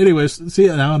boy. Anyways, see,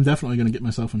 now I'm definitely going to get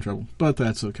myself in trouble, but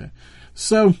that's okay.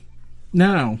 So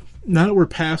now that we're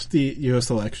past the U.S.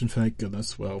 election, thank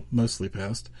goodness, well, mostly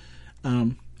past,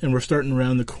 and we're starting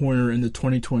around the corner into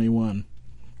 2021,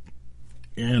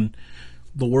 and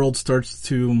the world starts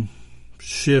to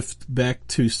shift back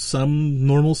to some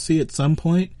normalcy at some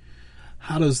point.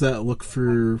 How does that look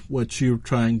for what you're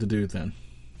trying to do then?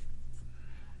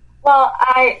 Well,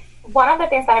 one of the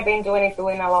things that I've been doing is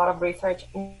doing a lot of research,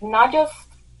 not just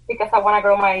because I want to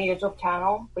grow my YouTube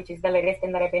channel, which is the latest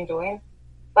thing that I've been doing,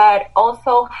 but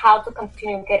also how to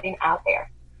continue getting out there.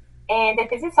 And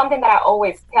this is something that I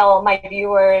always tell my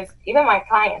viewers, even my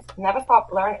clients, never stop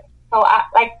learning. So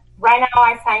right now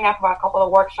I signed up for a couple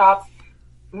of workshops.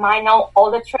 Might know all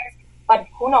the tricks, but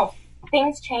who knows?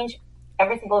 Things change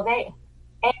every single day.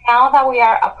 And now that we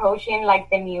are approaching like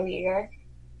the new year,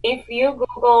 if you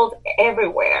Googled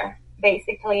everywhere,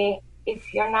 basically,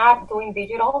 if you're not doing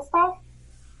digital stuff,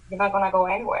 you're not going to go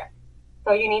anywhere.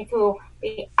 So you need to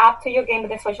be up to your game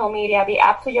with the social media, be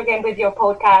up to your game with your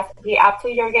podcast, be up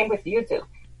to your game with YouTube.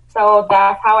 So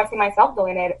that's how I see myself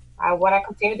doing it. I want to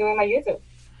continue doing my YouTube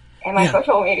and my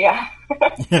social media.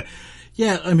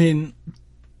 Yeah, I mean,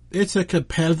 it's a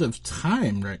competitive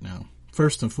time right now.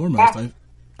 First and foremost,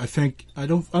 I think I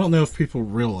don't know if people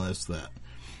realize that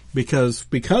because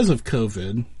of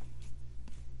COVID,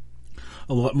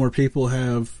 a lot more people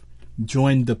have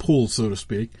joined the pool, so to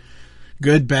speak.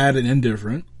 Good, bad, and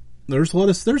indifferent. There's a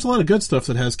lot of good stuff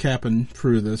that has happened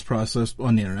through this process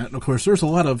on the internet, and of course, there's a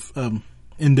lot of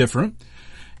indifferent,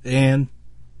 and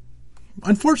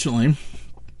unfortunately,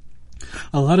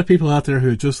 a lot of people out there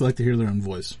who just like to hear their own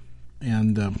voice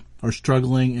and are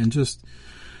struggling and just,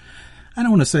 I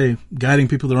don't want to say guiding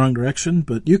people the wrong direction,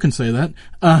 but you can say that.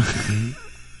 I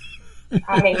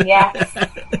mean, yes.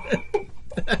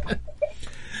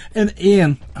 And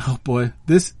Ian, oh boy,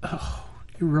 you're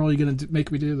really going to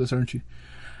make me do this, aren't you?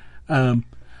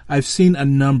 I've seen a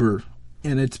number,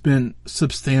 and it's been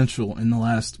substantial in the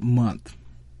last month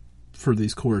for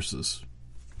these courses.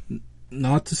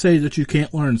 Not to say that you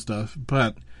can't learn stuff,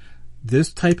 but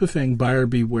this type of thing, buyer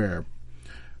beware.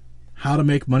 How to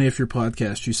make money off your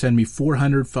podcast. You send me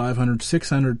 $400, $500,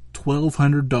 $600,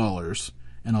 $1,200,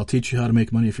 and I'll teach you how to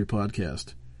make money off your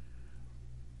podcast.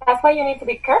 That's why you need to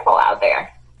be careful out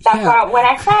there. That's why when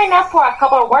I sign up for a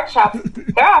couple of workshops,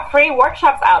 there are free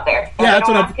workshops out there. And I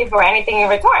don't ask you for anything in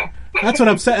return. That's what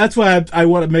I'm saying. That's why I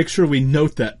want to make sure we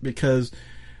note that because,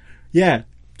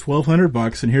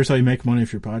 $1,200, and here's how you make money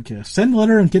off your podcast. Send a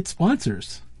letter and get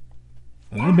sponsors.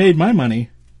 And I made my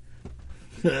money.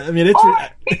 I mean, it's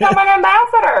become an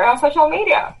ambassador on social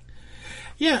media.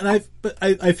 Yeah, but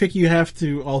I think you have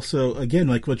to also, again,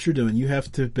 like what you're doing, you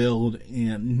have to build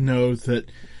and know that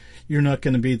you're not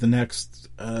going to be the next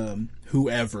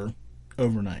whoever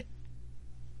overnight,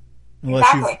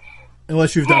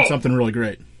 unless you've done something really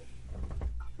great.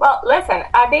 Well, listen,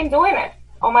 I've been doing it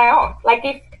on my own. Like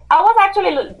if I was actually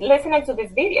listening to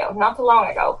this video not too long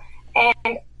ago,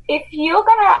 and if you're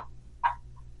gonna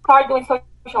start doing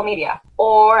social media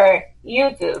or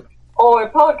YouTube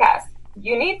or podcast,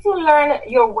 you need to learn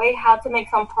your way how to make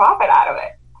some profit out of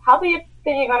it. How do you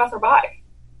think you're gonna survive?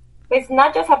 It's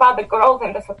not just about the growth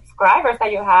and the subscribers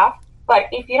that you have, but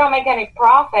if you don't make any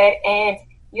profit and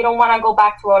you don't want to go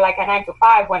back to like a 9 to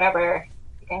 5 whenever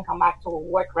you can come back to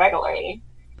work regularly,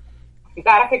 you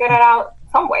got to figure it out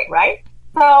some way, right?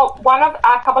 So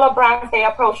a couple of brands, they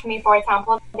approached me, for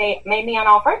example, they made me an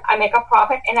offer, I make a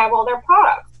profit and I roll their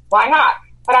products. Why not?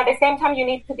 But at the same time, you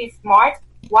need to be smart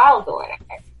while doing it.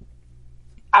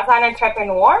 As an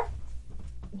entrepreneur,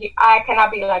 I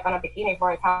cannot be like on a bikini,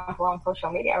 for example, on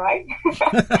social media, right?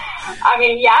 I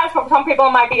mean, some people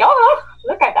might be,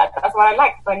 look at that. That's what I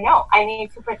like. But no, I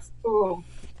need to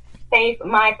save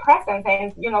my presence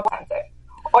and, present it.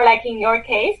 Or like in your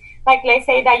case, like let's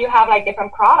say that you have like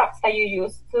different products that you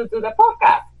use to do the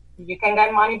podcast. You can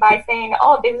get money by saying,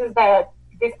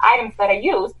 these items that I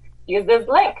use this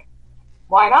link.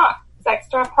 Why not? It's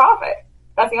extra profit.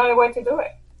 That's the only way to do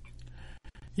it.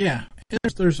 Yeah,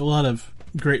 there's a lot of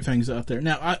great things out there.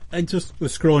 Now, I just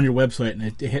was scrolling your website, and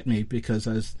it hit me because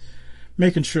I was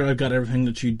making sure I've got everything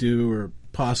that you do or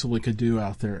possibly could do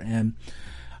out there. And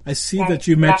I see that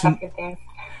you mentioned...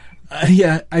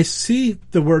 I see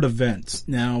the word events.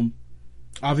 Now,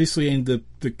 obviously, in the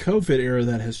COVID era,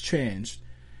 that has changed.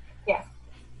 Yes.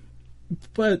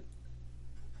 But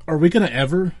are we going to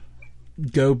ever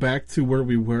go back to where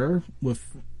we were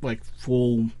with, like,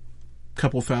 full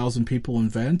couple thousand people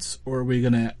events? Or are we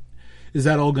going to... Is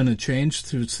that all going to change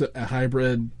to a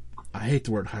hybrid? I hate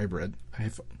the word hybrid.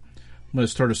 I'm going to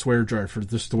start a swear jar for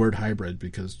just the word hybrid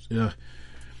because...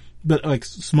 But like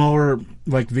smaller,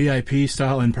 like VIP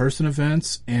style in-person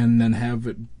events, and then have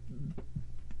it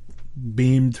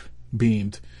beamed.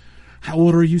 How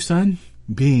old are you, son?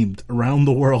 Beamed around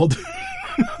the world.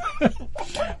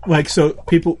 Like, so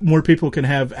more people can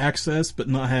have access, but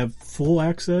not have full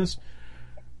access?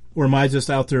 Or am I just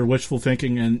out there wishful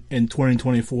thinking and in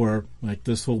 2024, like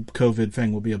this whole COVID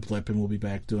thing will be a blip and we'll be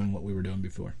back doing what we were doing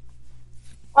before?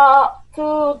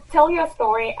 To tell you a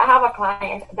story, I have a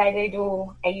client that they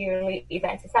do a yearly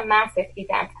event. It's a massive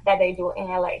event that they do in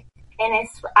LA. And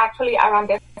it's actually around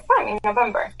this time in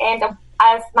November. And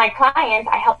as my client,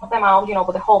 I help them out,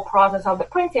 with the whole process of the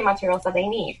printing materials that they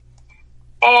need.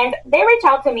 And they reach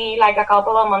out to me like a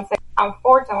couple of months ago.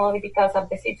 Unfortunately, because of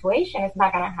the situation, it's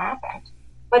not going to happen.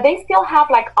 But they still have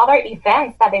like other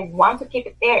events that they want to keep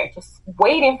it there, just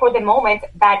waiting for the moment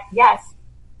that, yes,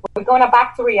 we're going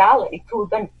back to reality, to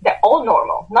the old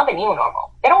normal, not the new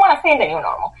normal. They don't want to stay in the new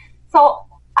normal. So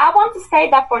I want to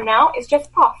say that for now, it's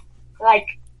just tough. Like,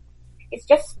 it's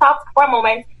just stopped for a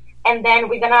moment, and then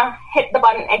we're going to hit the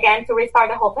button again to restart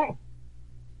the whole thing.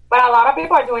 But a lot of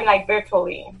people are doing, like,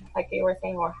 virtually, like you were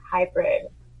saying, or hybrid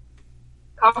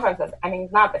conferences. I mean,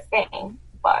 it's not the same,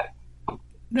 but...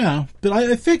 No, but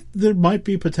I think there might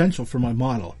be potential for my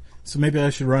model. So maybe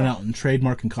I should run out and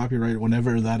trademark and copyright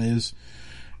whenever that is.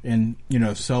 And,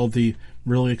 sell the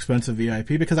really expensive VIP,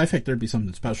 because I think there'd be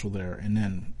something special there, and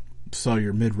then sell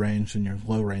your mid-range and your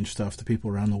low-range stuff to people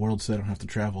around the world so they don't have to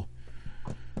travel.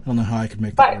 I don't know how I could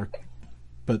make that work.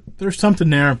 But there's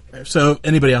something there. So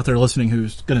anybody out there listening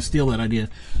who's going to steal that idea,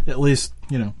 at least,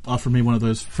 offer me one of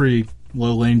those free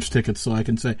low-range tickets so I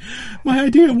can say, my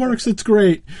idea works, it's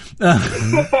great.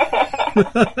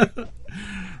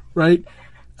 Right?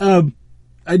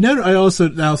 I know. I also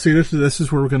now see this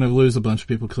is where we're going to lose a bunch of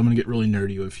people because I'm going to get really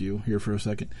nerdy with you here for a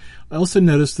second. I also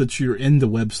noticed that you're into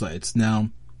websites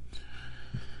now.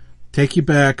 Take you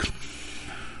back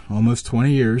almost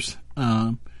 20 years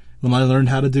when I learned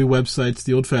how to do websites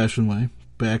the old-fashioned way,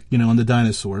 back on the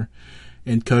dinosaur,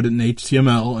 and code it in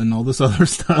HTML and all this other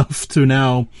stuff to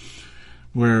now,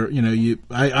 where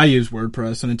I use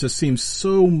WordPress and it just seems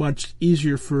so much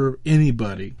easier for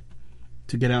anybody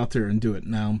to get out there and do it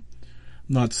now.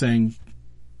 Not saying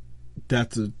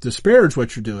that to disparage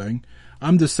what you're doing.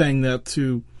 I'm just saying that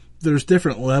there's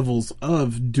different levels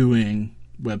of doing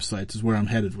websites is where I'm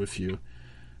headed with you.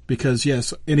 Because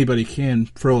yes, anybody can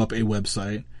throw up a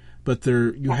website, but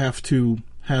you have to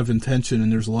have intention,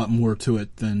 and there's a lot more to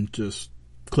it than just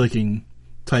clicking,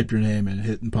 type your name and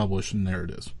hit and publish, and there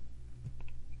it is.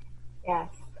 Yes.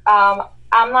 I'm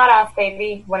not as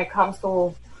savvy when it comes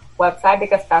to website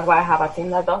because that's why I have a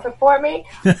team that does it for me.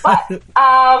 But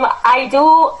I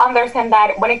do understand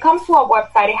that when it comes to a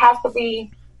website, it has to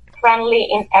be friendly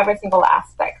in every single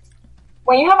aspect.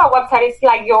 When you have a website, it's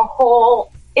like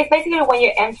it's basically when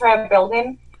you enter a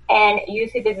building and you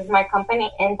see this is my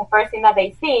company, and the first thing that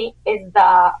they see is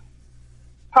the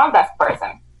front desk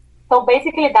person. So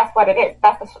basically that's what it is.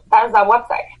 That's a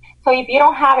website. So if you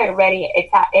don't have it ready,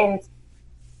 it's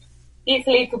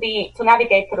easily to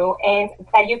navigate through, and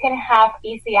that you can have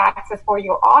easy access for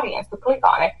your audience to click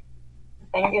on it,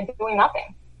 then you're doing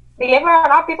nothing. Believe it or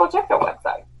not, people check their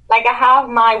website. Like I have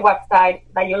my website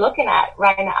that you're looking at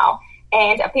right now,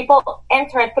 and people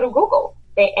enter it through Google.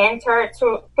 They enter it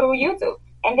through YouTube,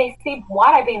 and they see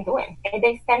what I've been doing, and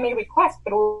they send me requests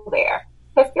through there.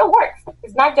 So it still works.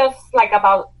 It's not just like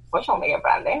about social media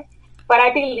branding, but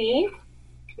I believe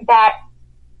that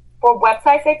for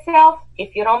websites itself,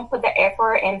 if you don't put the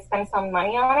effort and spend some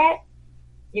money on it,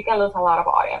 you can lose a lot of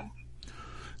audience.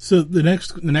 So the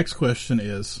next question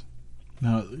is,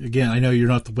 now again, I know you're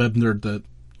not the web nerd that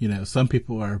some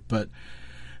people are, but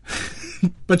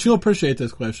but you'll appreciate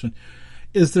this question: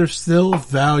 is there still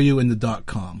value in the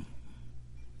 .com?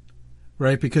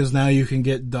 Right, because now you can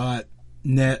get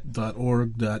 .net,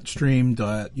 .org, .stream,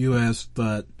 .us,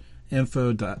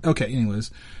 .info. Okay,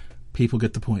 anyways. People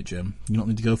get the point, Jim. You don't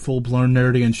need to go full-blown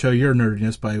nerdy and show your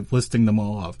nerdiness by listing them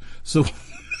all off. So,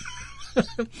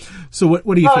 so what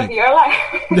do you think? You're like...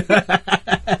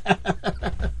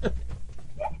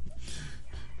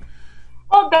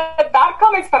 Well, the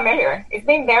 .com is familiar. It's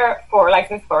been there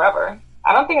since forever.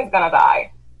 I don't think it's gonna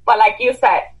die. But like you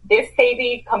said, this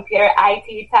savvy computer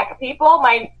IT tech people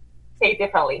might say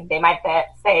differently. They might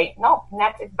say, no,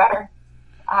 net is better.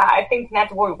 I think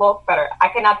net will work better. I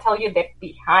cannot tell you the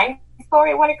behind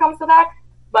story when it comes to that,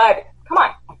 but come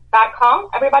on, .com,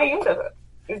 everybody uses it.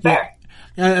 It's there.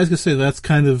 Yeah, I was going to say, that's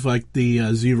kind of like the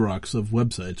Xerox of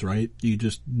websites, right? You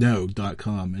just know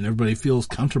 .com, and everybody feels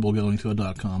comfortable going to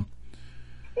a .com.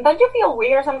 Don't you feel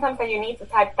weird sometimes that you need to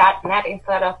type .net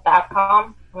instead of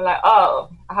 .com? We're like, oh,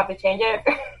 I have to change it.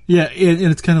 Yeah,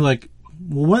 and it's kind of like,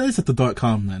 well, what is it, the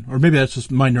 .com then? Or maybe that's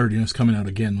just my nerdiness coming out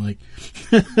again. Like,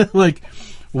 like,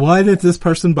 why did this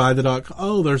person buy the .com?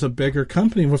 Oh, there's a bigger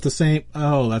company with the same.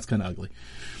 Oh, that's kind of ugly.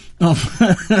 Honestly,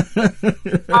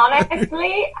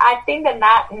 I think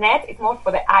that .net is more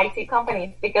for the IT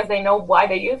companies because they know why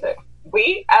they use it.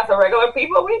 We, as a regular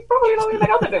people, we probably don't even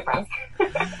know the difference.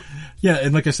 Yeah,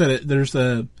 and like I said, there's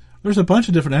a bunch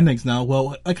of different endings now.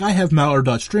 Well, like I have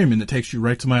Mallard.stream and it takes you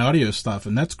right to my audio stuff,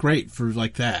 and that's great for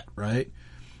like that, right?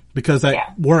 Because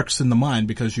that works in the mind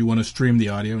because you want to stream the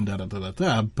audio and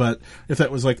da-da-da-da-da. But if that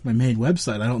was like my main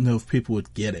website, I don't know if people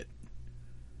would get it,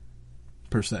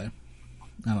 per se.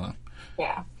 I don't know.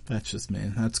 Yeah. That's just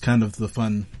me. That's kind of the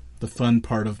fun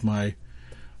part of the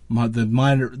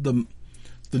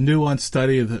nuanced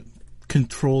study that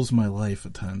controls my life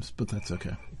at times, but that's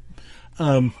okay.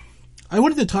 I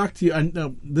wanted to talk to you. I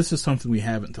know this is something we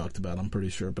haven't talked about, I'm pretty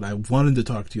sure, but I wanted to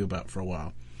talk to you about for a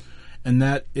while. And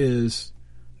that is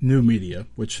new media,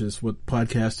 which is what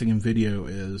podcasting and video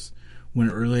is when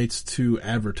it relates to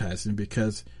advertising,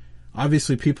 because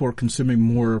obviously people are consuming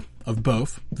more of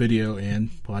both video and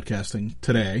podcasting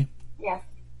today. Yes.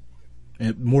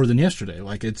 And more than yesterday.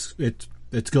 Like it's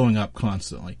going up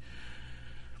constantly.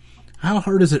 How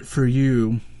hard is it for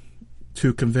you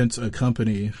to convince a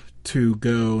company to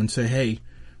go and say, hey,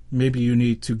 maybe you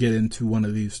need to get into one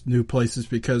of these new places?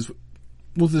 Because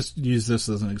we'll just use this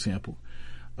as an example.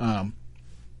 I'm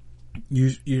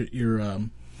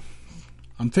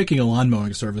thinking a lawn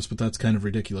mowing service, but that's kind of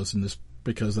ridiculous in this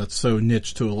because that's so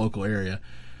niche to a local area.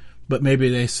 But maybe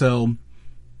they sell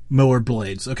mower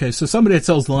blades. Okay, so somebody that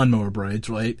sells lawnmower blades,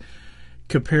 right?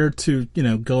 Compared to,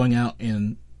 going out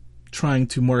and trying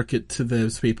to market to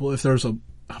those people.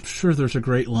 I'm sure there's a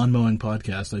great lawn mowing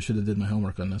podcast. I should have did my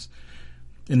homework on this.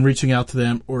 And reaching out to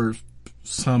them, or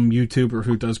some YouTuber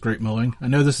who does great mowing. I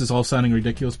know this is all sounding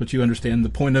ridiculous, but you understand the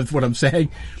point of what I'm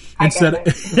saying.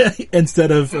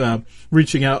 Instead of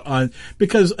reaching out on,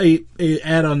 because a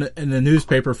ad in the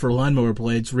newspaper for lawnmower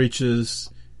blades reaches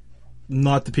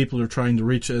not the people they're trying to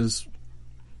reach as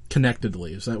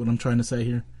connectedly. Is that what I'm trying to say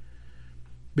here?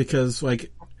 Because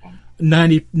like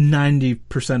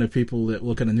 90% of people that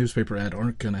look at a newspaper ad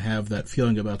aren't going to have that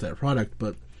feeling about that product,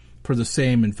 but for the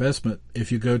same investment,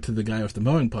 if you go to the guy with the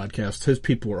mowing podcast, his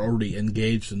people are already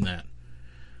engaged in that.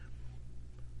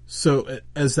 So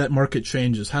as that market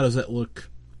changes, how does that look?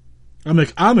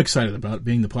 I'm excited about it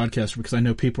being the podcaster because I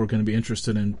know people are going to be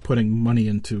interested in putting money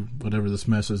into whatever this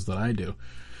mess is that I do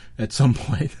at some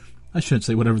point. I shouldn't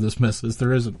say whatever this mess is.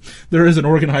 There is an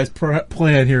organized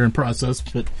plan here in process,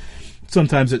 but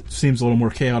sometimes it seems a little more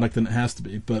chaotic than it has to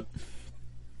be. But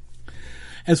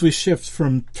as we shift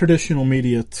from traditional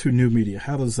media to new media,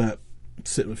 how does that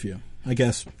sit with you? I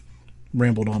guess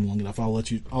rambled on long enough.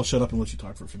 I'll shut up and let you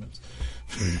talk for a few minutes.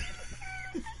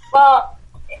 Well,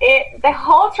 the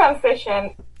whole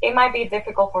transition, it might be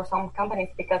difficult for some companies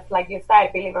because, like you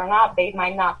said, believe it or not, they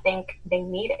might not think they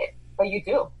need it, but you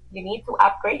do. You need to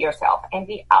upgrade yourself and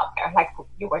be out there, like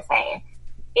you were saying.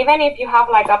 Even if you have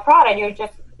like a product,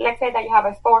 let's say that you have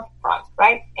a storefront,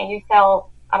 right? And you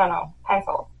sell, I don't know,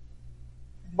 pencils.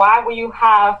 Why would you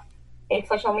have a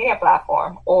social media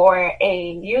platform or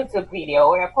a YouTube video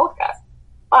or a podcast?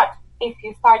 But if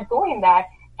you start doing that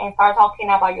and start talking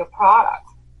about your product,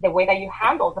 the way that you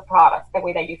handle the products, the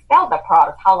way that you sell the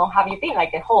product, how long have you been,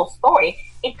 like the whole story,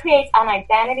 it creates an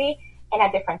identity and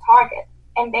a different target.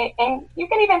 And you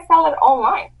can even sell it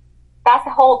online. That's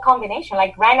the whole combination.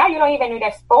 Like right now, you don't even need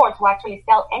a store to actually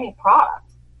sell any product.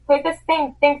 So it's the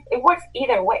same thing. It works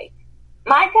either way.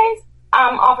 My case,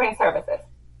 I'm offering services.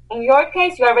 In your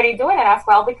case, you're already doing it as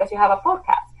well because you have a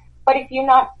podcast. But if you're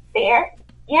not there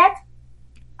yet,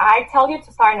 I tell you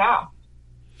to start now.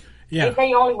 Yeah. It's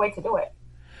the only way to do it.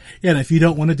 Yeah, and if you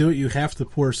don't want to do it, you have to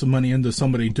pour some money into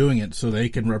somebody doing it so they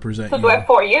can represent you. To do it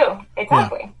for you.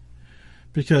 Exactly. Yeah.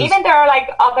 Because even there are like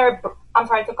other I'm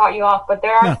sorry to cut you off, but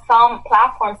there are No. some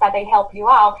platforms that they help you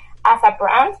out as a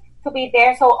brand to be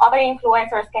there so other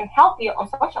influencers can help you on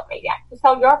social media to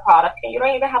sell your product, and you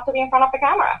don't even have to be in front of the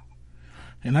camera.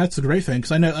 And that's a great thing,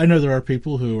 because I know there are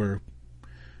people who are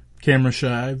camera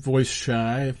shy, voice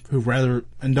shy, who rather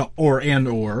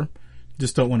or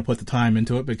just don't want to put the time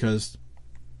into it because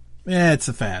it's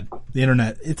a fad. The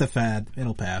internet, it's a fad.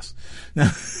 It'll pass.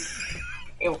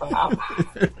 It will not.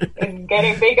 It's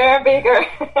getting bigger and bigger.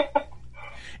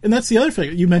 And that's the other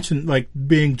thing. You mentioned, like,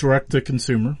 being direct to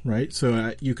consumer, right?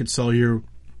 So you could sell your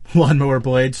lawnmower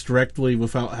blades directly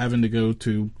without having to go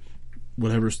to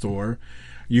whatever store.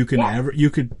 You can you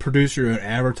could produce your own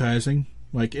advertising.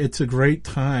 Like, it's a great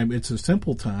time. It's a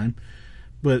simple time,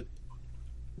 but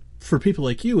for people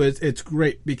like you, it's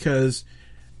great because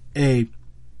a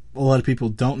lot of people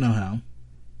don't know how,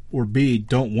 or B,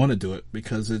 don't want to do it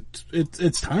because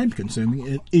it's time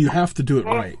consuming. You have to do it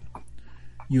right.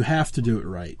 You have to do it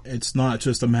right. It's not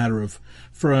just a matter of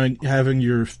having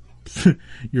your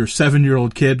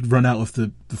 7-year-old kid run out with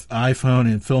the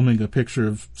iPhone and filming a picture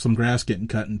of some grass getting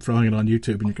cut and throwing it on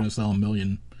YouTube, and you're going to sell 1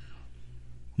 million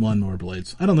lawnmower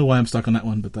blades. I don't know why I'm stuck on that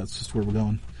one, but that's just where we're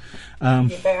going.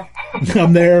 You're there.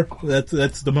 I'm there.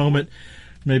 That's the moment.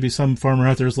 Maybe some farmer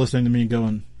out there is listening to me and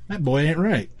going, "That boy ain't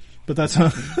right." But that's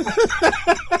how.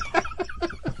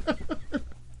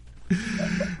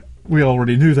 We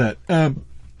already knew that.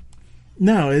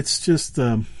 No, it's just,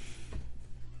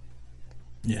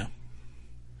 yeah.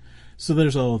 So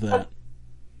there's all of that.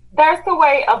 There's the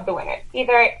way of doing it.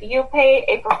 Either you pay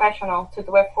a professional to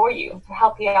do it for you, to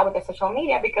help you out with the social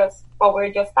media, because what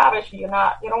we're just established, you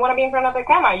don't want to be in front of the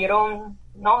camera. You don't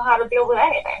know how to deal with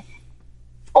anything.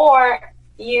 Or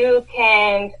you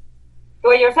can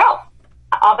do it yourself.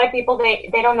 Other people, they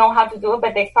don't know how to do it,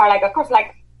 but they start like, of course,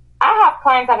 like, I have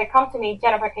clients that they come to me,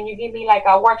 "Jennifer, can you give me like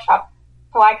a workshop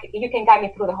so you can guide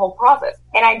me through the whole process?"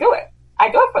 And I do it. I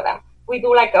do it for them. We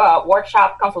do like a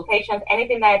workshop, consultations,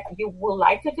 anything that you would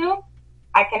like to do,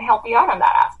 I can help you out on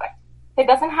that aspect. So it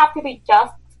doesn't have to be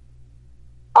just,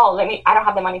 I don't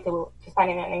have the money to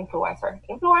spend in an influencer.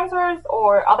 Influencers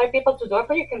or other people to do it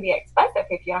for you can be expensive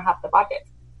if you don't have the budget.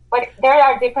 But there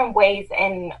are different ways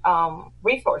and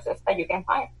resources that you can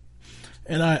find.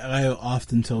 And I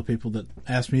often tell people that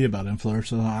ask me about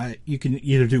influencers, you can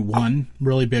either do one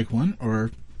really big one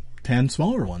or 10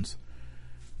 smaller ones.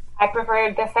 I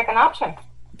prefer the second option.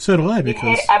 So do I, because you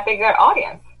hit a bigger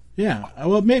audience. Yeah,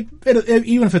 well, maybe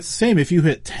even if it's the same, if you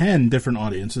hit 10 different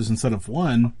audiences instead of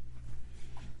one,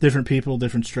 different people,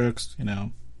 different strokes,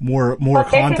 more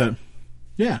content.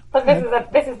 But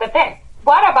this is the thing.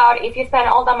 What about if you spend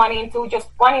all the money into just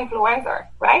one influencer,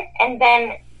 right? And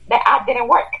then the ad didn't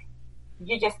work.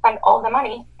 You just spent all the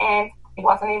money and it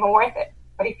wasn't even worth it.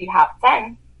 But if you have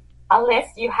 10, at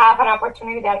least you have an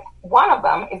opportunity that one of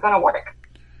them is going to work.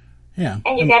 Yeah.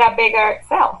 And you get a bigger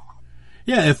sale.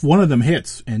 Yeah, if one of them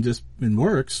hits and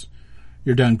works,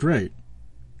 you're done great.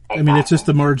 Exactly. I mean, it's just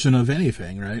the margin of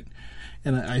anything, right?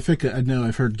 And I think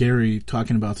I've heard Gary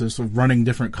talking about this, of running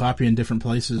different copy in different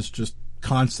places just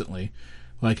constantly.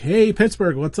 Like, "Hey,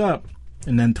 Pittsburgh, what's up?"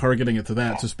 And then targeting it to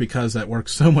that just because that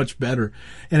works so much better.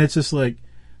 And it's just like,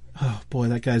 oh boy,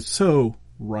 that guy's so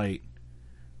right.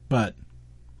 But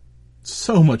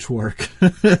so much work.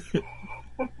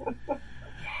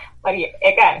 But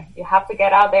again, you have to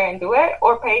get out there and do it,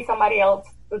 or pay somebody else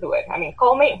to do it. I mean,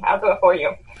 call me. I'll do it for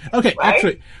you. Okay, right?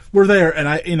 Actually, we're there,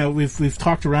 and we've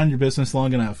talked around your business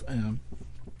long enough.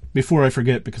 Before I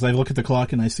forget, because I look at the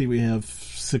clock and I see we have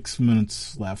 6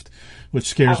 minutes left, which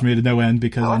scares me to no end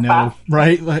because I know,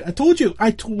 right? Like, I told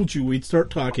you we'd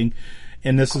start talking,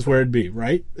 and this is where it'd be,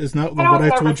 right? Isn't that what I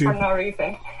told you? For no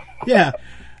reason. Yeah.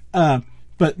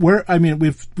 But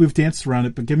we've danced around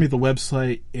it, but give me the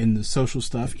website and the social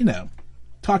stuff.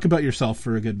 Talk about yourself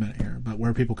for a good minute here, about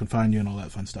where people can find you and all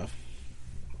that fun stuff.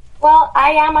 Well,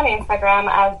 I am on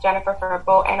Instagram as Jennifer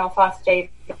Firpo and also as J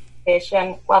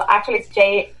Vision. Well, actually, it's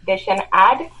J Vision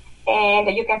Ad,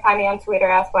 and you can find me on Twitter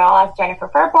as well as Jennifer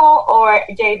Firpo or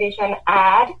J Vision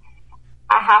Ad.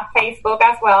 I have Facebook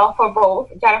as well for both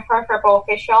Jennifer Firpo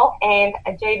Official and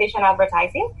J Vision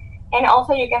Advertising. And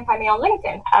also you can find me on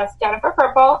LinkedIn as Jennifer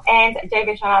Firpo and J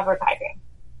Vision Advertising.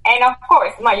 And of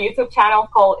course, my YouTube channel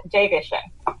called J Vision.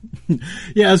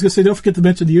 Yeah, I was going to say, don't forget to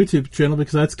mention the YouTube channel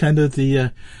because that's kind of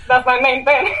the... that's my main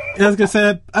thing. I was going to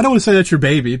say, I don't want to say that's your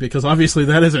baby because obviously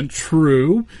that isn't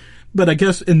true. But I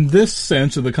guess in this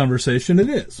sense of the conversation, it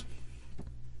is.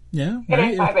 Yeah? It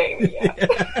is my baby,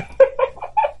 yeah.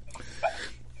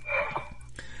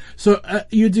 So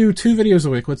you do 2 videos a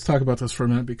week. Let's talk about this for a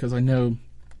minute because I know...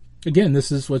 Again,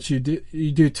 this is what you do.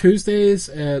 You do Tuesdays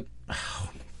at...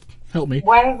 Help me.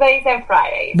 Wednesdays and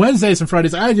Fridays. Wednesdays and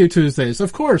Fridays. I do Tuesdays,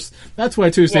 of course. That's why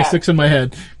Tuesday sticks in my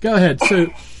head. Go ahead.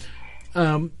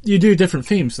 So, you do different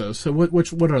themes, though. So,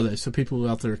 what are they? So people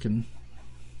out there can.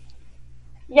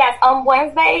 Yes, on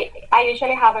Wednesday, I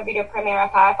usually have a video premiere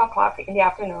at 5 o'clock in the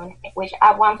afternoon, which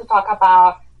I want to talk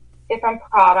about different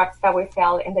products that we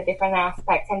sell in the different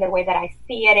aspects and the way that I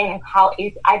see it and how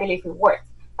I believe it works.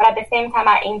 But at the same time,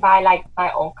 I invite like my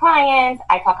own clients.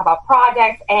 I talk about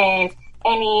projects and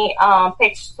any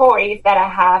pitch stories that I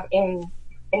have in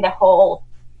the whole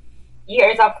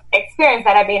years of experience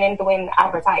that I've been in doing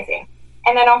advertising.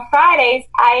 And then on Fridays,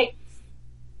 I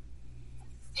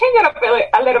change it up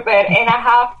a little bit, and I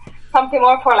have something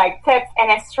more for like tips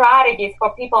and strategies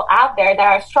for people out there that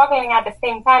are struggling at the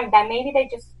same time that maybe they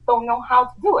just don't know how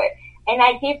to do it. And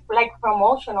I give like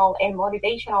promotional and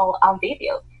motivational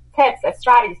videos, tips and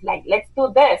strategies like let's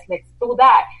do this, let's do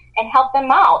that, and help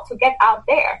them out to get out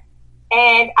there.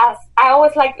 And as I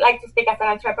always like to speak as an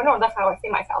entrepreneur, that's how I see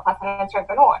myself, as an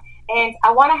entrepreneur. And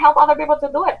I want to help other people to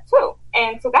do it too,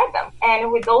 and to guide them.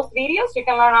 And with those videos, you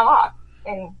can learn a lot.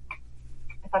 And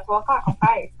it's at 2 o'clock on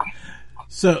Friday.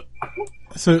 So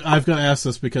I've got to ask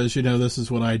this because, this is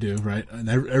what I do, right? And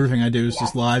everything I do is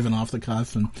just live and off the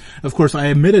cuff. And of course, I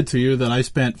admitted to you that I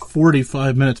spent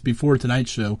 45 minutes before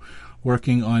tonight's show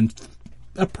working on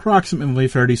approximately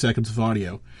 30 seconds of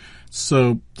audio.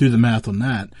 So do the math on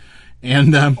that.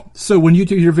 And so when you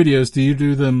do your videos, do you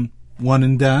do them one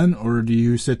and done, or do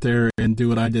you sit there and do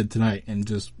what I did tonight and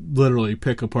just literally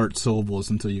pick apart syllables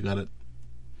until you got it?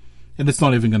 And it's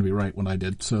not even going to be right when I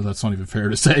did, so that's not even fair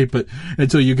to say, but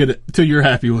until you get it, until you're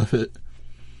happy with it.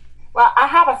 Well, I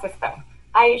have a system.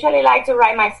 I usually like to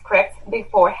write my scripts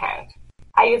beforehand.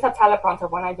 I use a teleprompter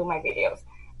when I do my videos.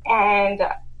 And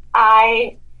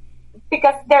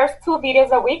because there's 2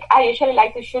 videos a week, I usually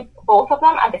like to shoot both of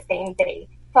them at the same day.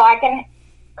 So I can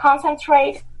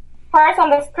concentrate first on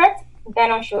the script,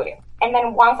 then on shooting. And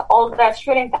then once all the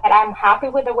shooting that I'm happy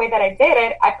with the way that I did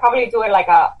it, I probably do it like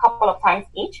a couple of times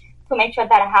each to make sure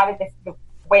that I have it the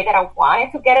way that I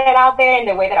wanted to get it out there and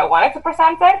the way that I wanted to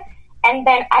present it. And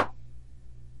then I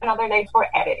another day for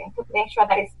editing to make sure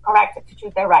that it's correct, to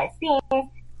choose the right scenes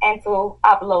and to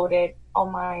upload it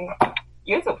on my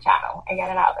YouTube channel and get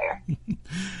it out there.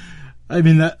 I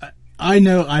mean, I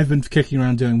know I've been kicking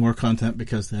around doing more content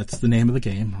because that's the name of the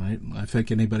game, right? I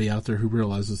think anybody out there who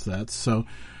realizes that. So,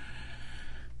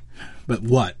 but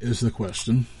what is the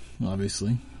question,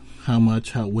 obviously? How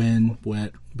much, how, when,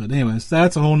 what? But anyways,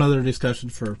 that's a whole nother discussion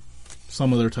for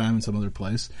some other time and some other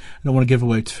place. I don't want to give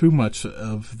away too much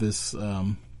of this,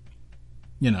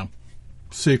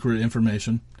 secret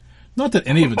information. Not that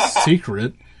any of it's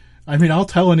secret. I mean, I'll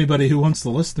tell anybody who wants to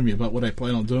listen to me about what I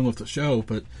plan on doing with the show,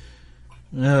 but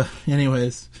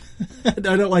anyways, I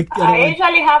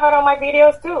usually have it on my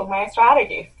videos too. My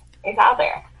strategies is out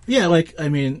there. Yeah,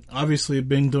 obviously I've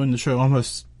been doing the show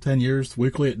almost 10 years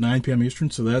weekly at 9 p.m.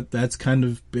 Eastern, so that's kind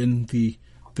of been the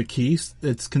key.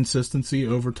 It's consistency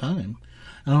over time.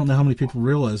 I don't know how many people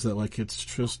realize that, it's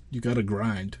just, you gotta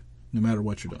grind no matter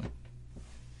what you're doing.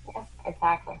 Yes,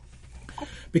 exactly.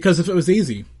 Because if it was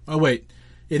easy,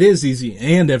 it is easy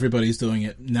and everybody's doing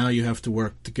it, now you have to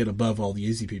work to get above all the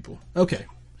easy people. Okay.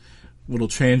 Little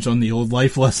change on the old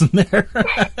life lesson there.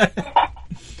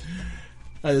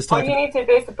 All you need to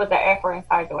do is to put the effort and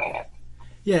start doing it.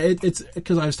 Yeah, it's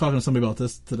because I was talking to somebody about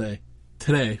this today.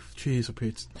 Jeez,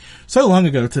 Pete. So long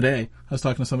ago today, I was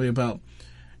talking to somebody about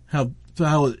how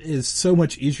it is so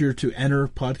much easier to enter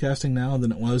podcasting now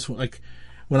than it was.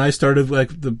 When I started,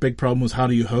 the big problem was how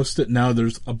do you host it? Now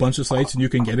there's a bunch of sites and you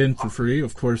can get in for free.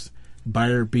 Of course,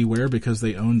 buyer beware because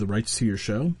they own the rights to your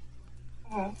show.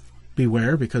 Mm-hmm.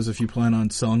 Beware because if you plan on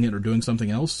selling it or doing something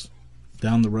else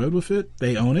down the road with it,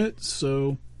 they own it.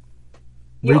 So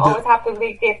you always have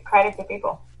to give credit to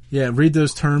people. Yeah, read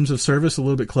those terms of service a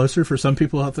little bit closer for some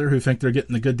people out there who think they're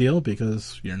getting a good deal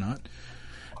because you're not.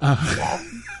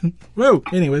 Whoa,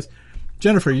 anyways.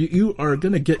 Jennifer, you are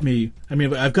going to get me. I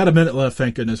mean, I've got a minute left,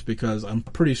 thank goodness, because I'm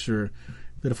pretty sure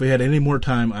that if we had any more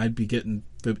time, I'd be getting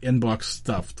the inbox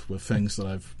stuffed with things that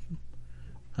I've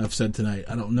said tonight.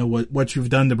 I don't know what you've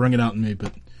done to bring it out in me,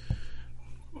 but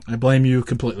I blame you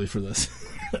completely for this.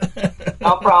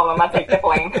 No problem. I take the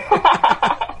blame.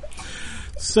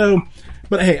 So,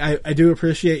 but hey, I do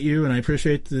appreciate you, and I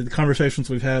appreciate the conversations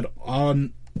we've had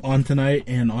on tonight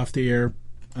and off the air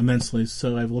immensely.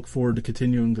 So I look forward to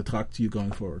continuing to talk to you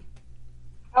going forward.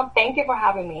 Oh, thank you for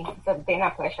having me. It's been a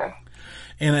pleasure.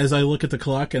 And as I look at the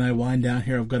clock and I wind down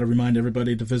here, I've got to remind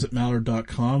everybody to visit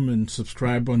Mallard.com and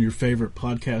subscribe on your favorite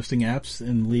podcasting apps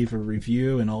and leave a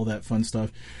review and all that fun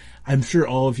stuff. I'm sure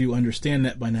all of you understand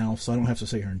that by now, so I don't have to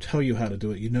sit here and tell you how to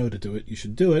do it. You know to do it. You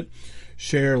should do it.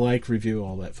 Share, like, review,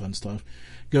 all that fun stuff.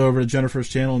 Go over to Jennifer's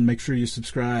channel and make sure you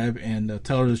subscribe and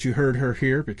tell her that you heard her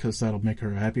here, because that'll make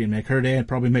her happy and make her day and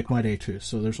probably make my day too.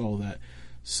 So there's all that.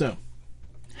 So,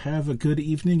 have a good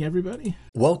evening, everybody.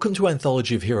 Welcome to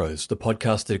Anthology of Heroes, the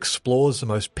podcast that explores the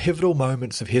most pivotal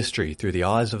moments of history through the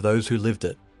eyes of those who lived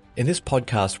it. In this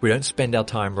podcast, we don't spend our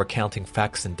time recounting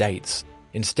facts and dates.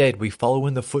 Instead, we follow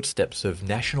in the footsteps of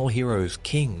national heroes,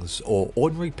 kings, or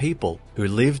ordinary people who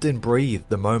lived and breathed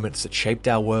the moments that shaped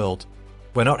our world.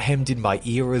 We're not hemmed in by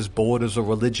eras, borders, or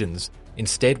religions.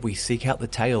 Instead, we seek out the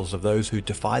tales of those who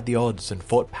defied the odds and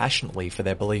fought passionately for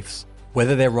their beliefs.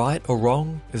 Whether they're right or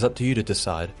wrong is up to you to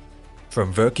decide.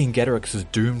 From Vercingetorix's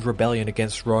doomed rebellion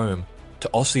against Rome, to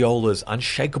Osceola's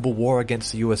unshakable war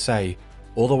against the USA,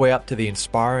 all the way up to the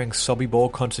inspiring Sobibor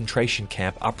concentration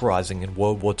camp uprising in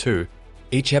World War II,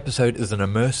 each episode is an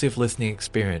immersive listening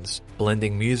experience,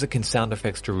 blending music and sound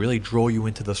effects to really draw you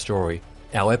into the story.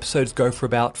 Our episodes go for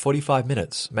about 45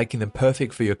 minutes, making them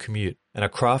perfect for your commute, and are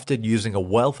crafted using a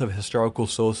wealth of historical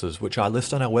sources, which I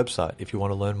list on our website if you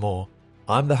want to learn more.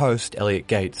 I'm the host, Elliot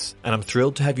Gates, and I'm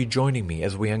thrilled to have you joining me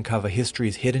as we uncover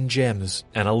history's hidden gems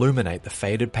and illuminate the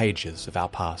faded pages of our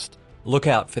past. Look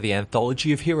out for the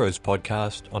Anthology of Heroes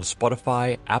podcast on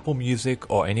Spotify, Apple Music,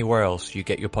 or anywhere else you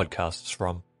get your podcasts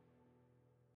from.